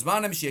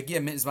 Zmanam shiagia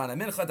zmanam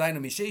mincha dainu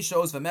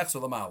misheshos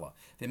v'mechso lamala.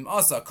 V'im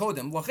asa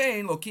kodem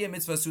lochein lokia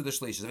mitzvah suda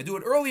shlishis. If I do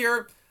it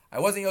earlier,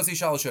 I wasn't Yosi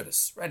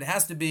Shalashudis. Right? It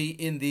has to be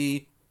in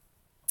the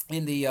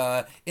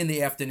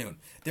afternoon.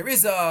 There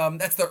is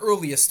that's the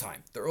earliest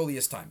time. The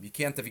earliest time. You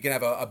can't if you can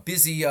have a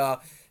busy.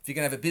 If you're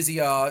going to have a busy,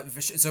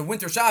 it's a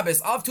winter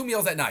Shabbos, I'll have 2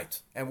 meals at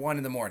night and 1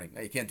 in the morning.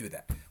 No, you can't do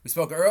that. We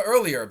spoke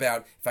earlier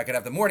about if I could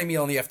have the morning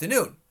meal in the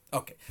afternoon.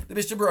 Okay. The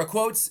Mishnah Berurah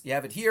quotes, you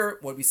have it here,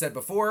 what we said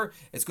before,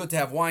 it's good to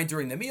have wine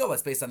during the meal.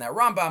 That's based on that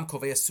Rambam,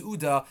 Kovei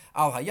Su'uda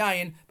al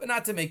Hayayin, but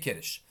not to make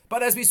Kiddush.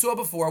 But as we saw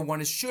before,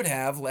 one should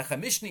have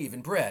lechem mishni,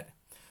 even bread.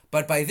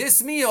 But by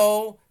this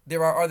meal,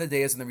 there are other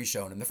days in the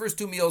Rishon. In the first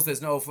 2 meals,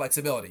 there's no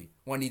flexibility.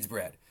 One needs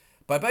bread.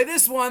 But by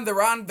this one, the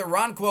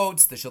Ran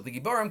quotes, the Shiltei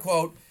Giborim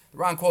quote, the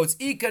Ran quotes,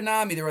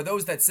 Ikanami, there are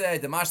those that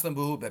said,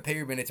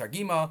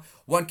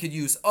 one could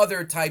use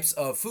other types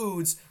of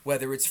foods,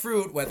 whether it's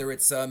fruit, whether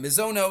it's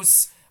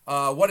mizonos.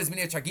 What does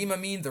Minei Targima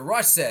mean? The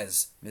Rosh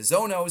says,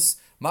 mizonos,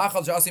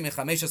 machal jasim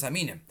echameshas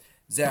haminim.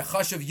 Zeh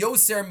chashav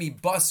yoser mi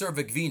basar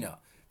v'gvina.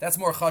 That's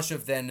more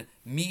chashav than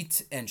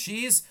meat and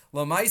cheese.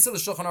 Lamaisa, the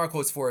Shulchan Aruch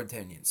quotes 4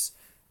 opinions.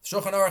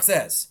 Shulchan Aruch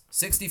says,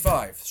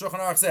 65. Shulchan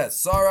Aruch says,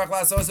 sarach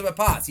lasos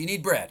bepas. You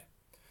need bread.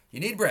 You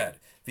need bread.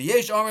 Some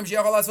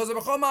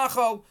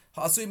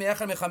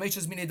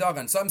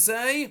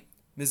say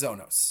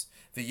mizonos.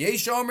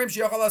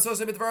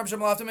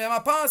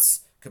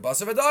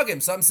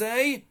 Some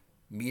say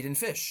meat and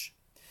fish.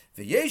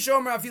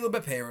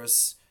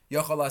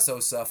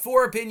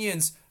 4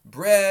 opinions: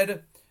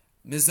 bread,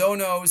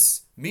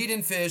 mizonos, meat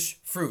and fish,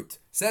 fruit.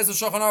 Says the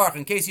Shulchan Aruch,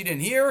 in case you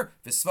didn't hear,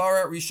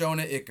 V'svara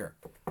Rishona Iker.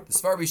 The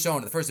Sfara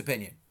Rishona, the first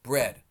opinion,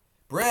 bread.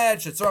 Bread,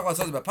 shetzorach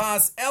lasos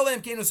b'pas,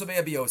 elem kenu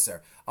sobeya bioser.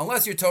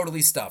 Unless you're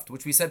totally stuffed,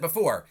 which we said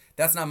before.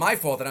 That's not my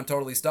fault that I'm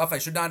totally stuffed. I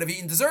should not have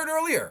eaten dessert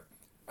earlier.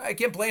 I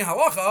can't blame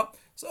halacha,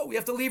 so we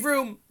have to leave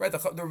room. Right? The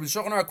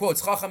Shulchan Aruch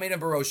quotes Chacham Ein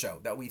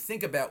Barosho, that we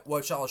think about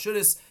what Shalosh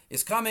Shudas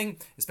is coming,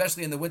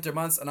 especially in the winter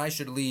months, and I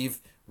should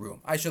leave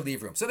room.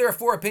 So there are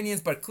 4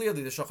 opinions, but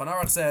clearly the Shulchan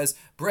Aruch says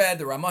bread.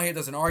 The Ramah here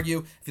doesn't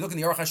argue. If you look in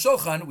the Aruch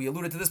HaShulchan, we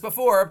alluded to this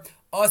before,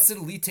 Asir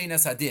Litein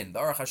Hadin, the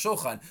Aruch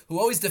HaShulchan, who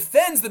always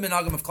defends the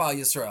minhagim of Klal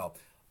Yisrael.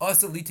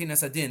 Asir Litein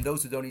Hadin,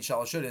 those who don't eat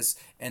Shalosh Shudas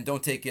and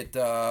don't take it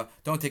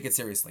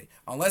seriously.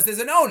 Unless there's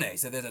an Oneg,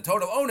 so there's a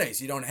total Oneg,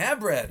 so you don't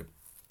have bread.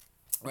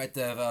 Right,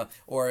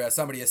 or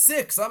somebody is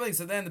sick, something.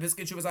 So then the Pesach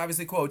Shuvas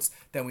obviously quotes.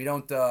 Then we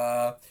don't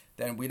mechayev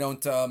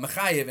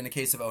in the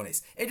case of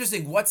ones.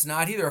 Interesting. What's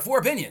not here? There are 4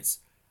 opinions.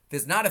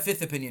 There's not a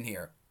 5th opinion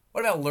here.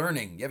 What about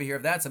learning? You ever hear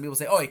of that? Some people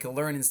say, you can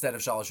learn instead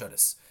of Shalosh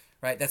Shudas.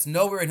 Right? That's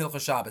nowhere in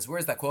Hilchas Shabbos. Where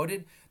is that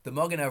quoted? The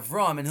Magen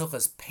Avram in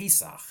Hilchas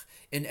Pesach.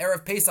 In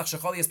Erev Pesach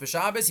Shechal Yis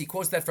B'Shabbos, he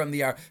quotes that from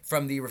the Rav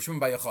Shimon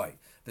Bar Yochai.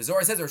 The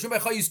Zohar says Rav Shimon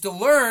Bar Yochai used to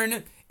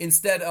learn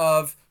instead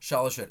of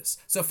Shalosh Shudas.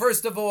 So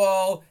first of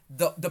all,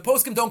 the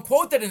poskim don't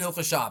quote that in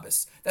Hilchas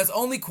Shabbos. That's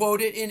only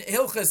quoted in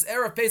Hilchas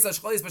Erev Pesach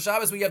Shechal Yis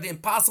B'Shabbos, where you have the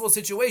impossible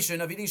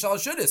situation of eating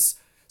Shalosh Shudas.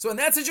 So in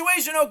that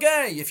situation,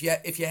 okay, if you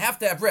have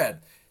to have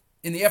bread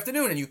in the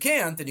afternoon and you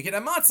can't, then you can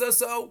have matzah.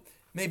 So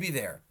maybe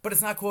there, but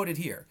it's not quoted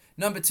here.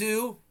 Number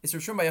 2, it's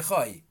Rav Shimon Bar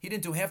Yochai. He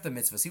didn't do half the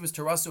mitzvahs. He was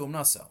terasu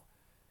umnaso.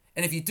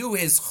 And if you do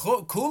his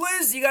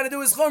kulas, you got to do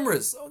his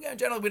chumras. So again,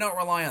 generally we don't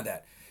rely on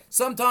that.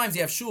 Sometimes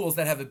you have shuls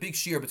that have a big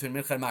shir between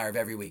Mincha and Ma'ariv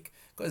every week,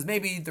 because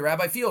maybe the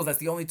rabbi feels that's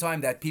the only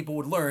time that people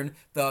would learn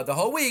the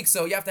whole week,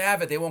 so you have to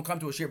have it. They won't come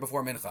to a shir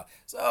before Mincha.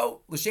 So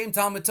l'shem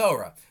Talmud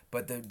Torah,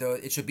 but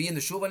it should be in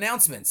the shul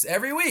announcements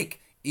every week.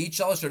 Eat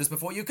Shalosh Shudas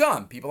before you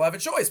come. People have a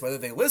choice whether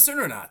they listen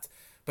or not.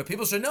 But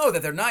people should know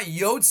that they're not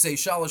Yodsei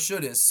Shalosh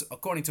Shudas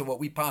according to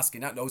what we paskin,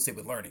 not Nosei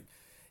with learning.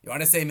 You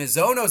want to say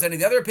Mizonos, any of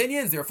the other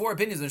opinions? There are 4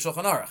 opinions in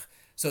Shulchan Aruch.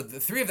 So the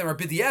 3 of them are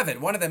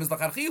b'di'evet. One of them is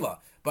lacharchila,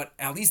 but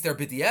at least they're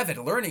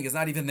b'di'evet. Learning is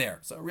not even there.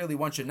 So really,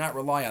 one should not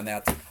rely on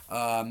that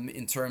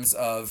in terms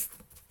of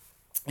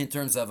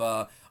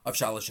Shalosh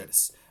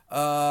Shudas.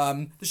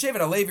 The Shevet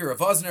Alevi Rav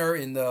Vosner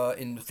in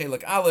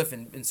Chelek Aleph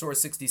in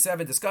source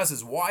 67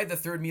 discusses why the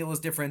 3rd meal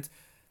is different.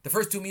 The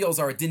first 2 meals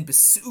are a din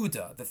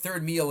b'suda. The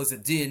 3rd meal is a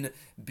din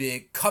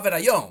b'kaved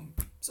hayom.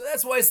 So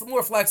that's why it's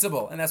more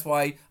flexible, and that's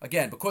why,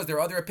 again, because there are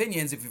other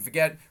opinions, if you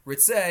forget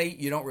ritzei,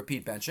 you don't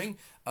repeat benching.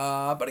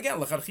 But again,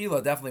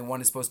 l'chadchila, definitely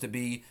one is supposed to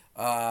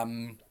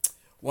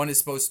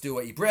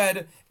eat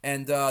bread,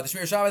 and the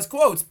Shmir Shabbos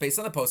quotes, based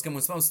on the poskim,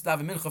 one's supposed to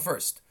have a mincha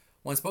first.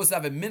 One's supposed to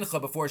have a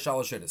mincha before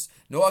Shalosh Shudas.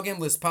 Noagim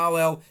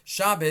lispalel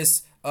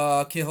Shabbos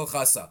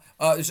kihilchasa.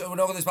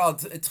 Noagim lispalel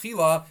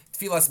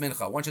tfilas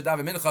mincha. One should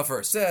daven mincha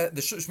first. The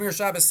Shmir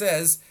Shabbos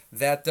says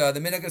that the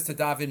minhag is to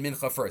daven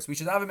mincha first. We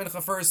should daven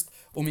mincha first.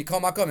 Umikol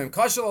makom im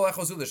kashel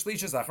alechosu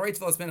l'shlishas acharei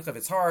tfilas mincha. If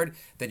it's hard,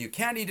 then you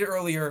can eat it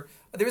earlier.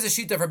 There is a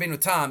sheet of Rabbeinu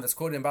Tam that's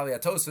quoted in Bali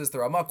Atosfos. The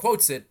Ramah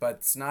quotes it, but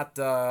it's not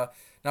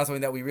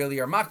something that we really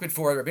are makbid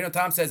for. Rabbeinu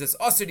Tam says it's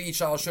usher to eat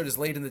Shalosh Shudas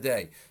late in the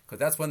day, because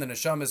that's when the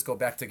neshamas go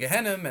back to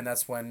Gehenim, and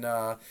that's when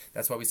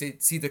that's why we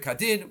see the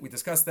kadin. We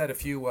discussed that a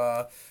few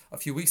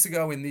weeks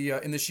ago in the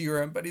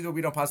shiurim. But either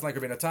we don't pass like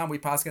Rabbeinu Tam, we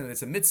pass and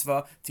it's a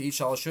mitzvah to eat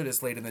Shalosh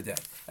Shudas late in the day.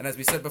 And as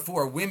we said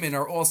before, women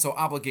are also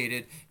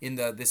obligated in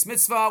this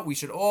mitzvah. We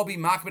should all be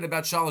makbid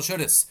about Shalosh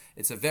Shudas.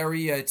 It's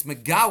it's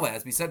megala,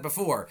 as we said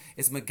before.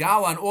 It's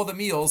megala on all the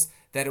meals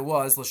that it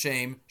was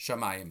l'shem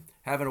shamayim.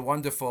 Having a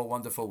wonderful,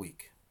 wonderful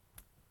week.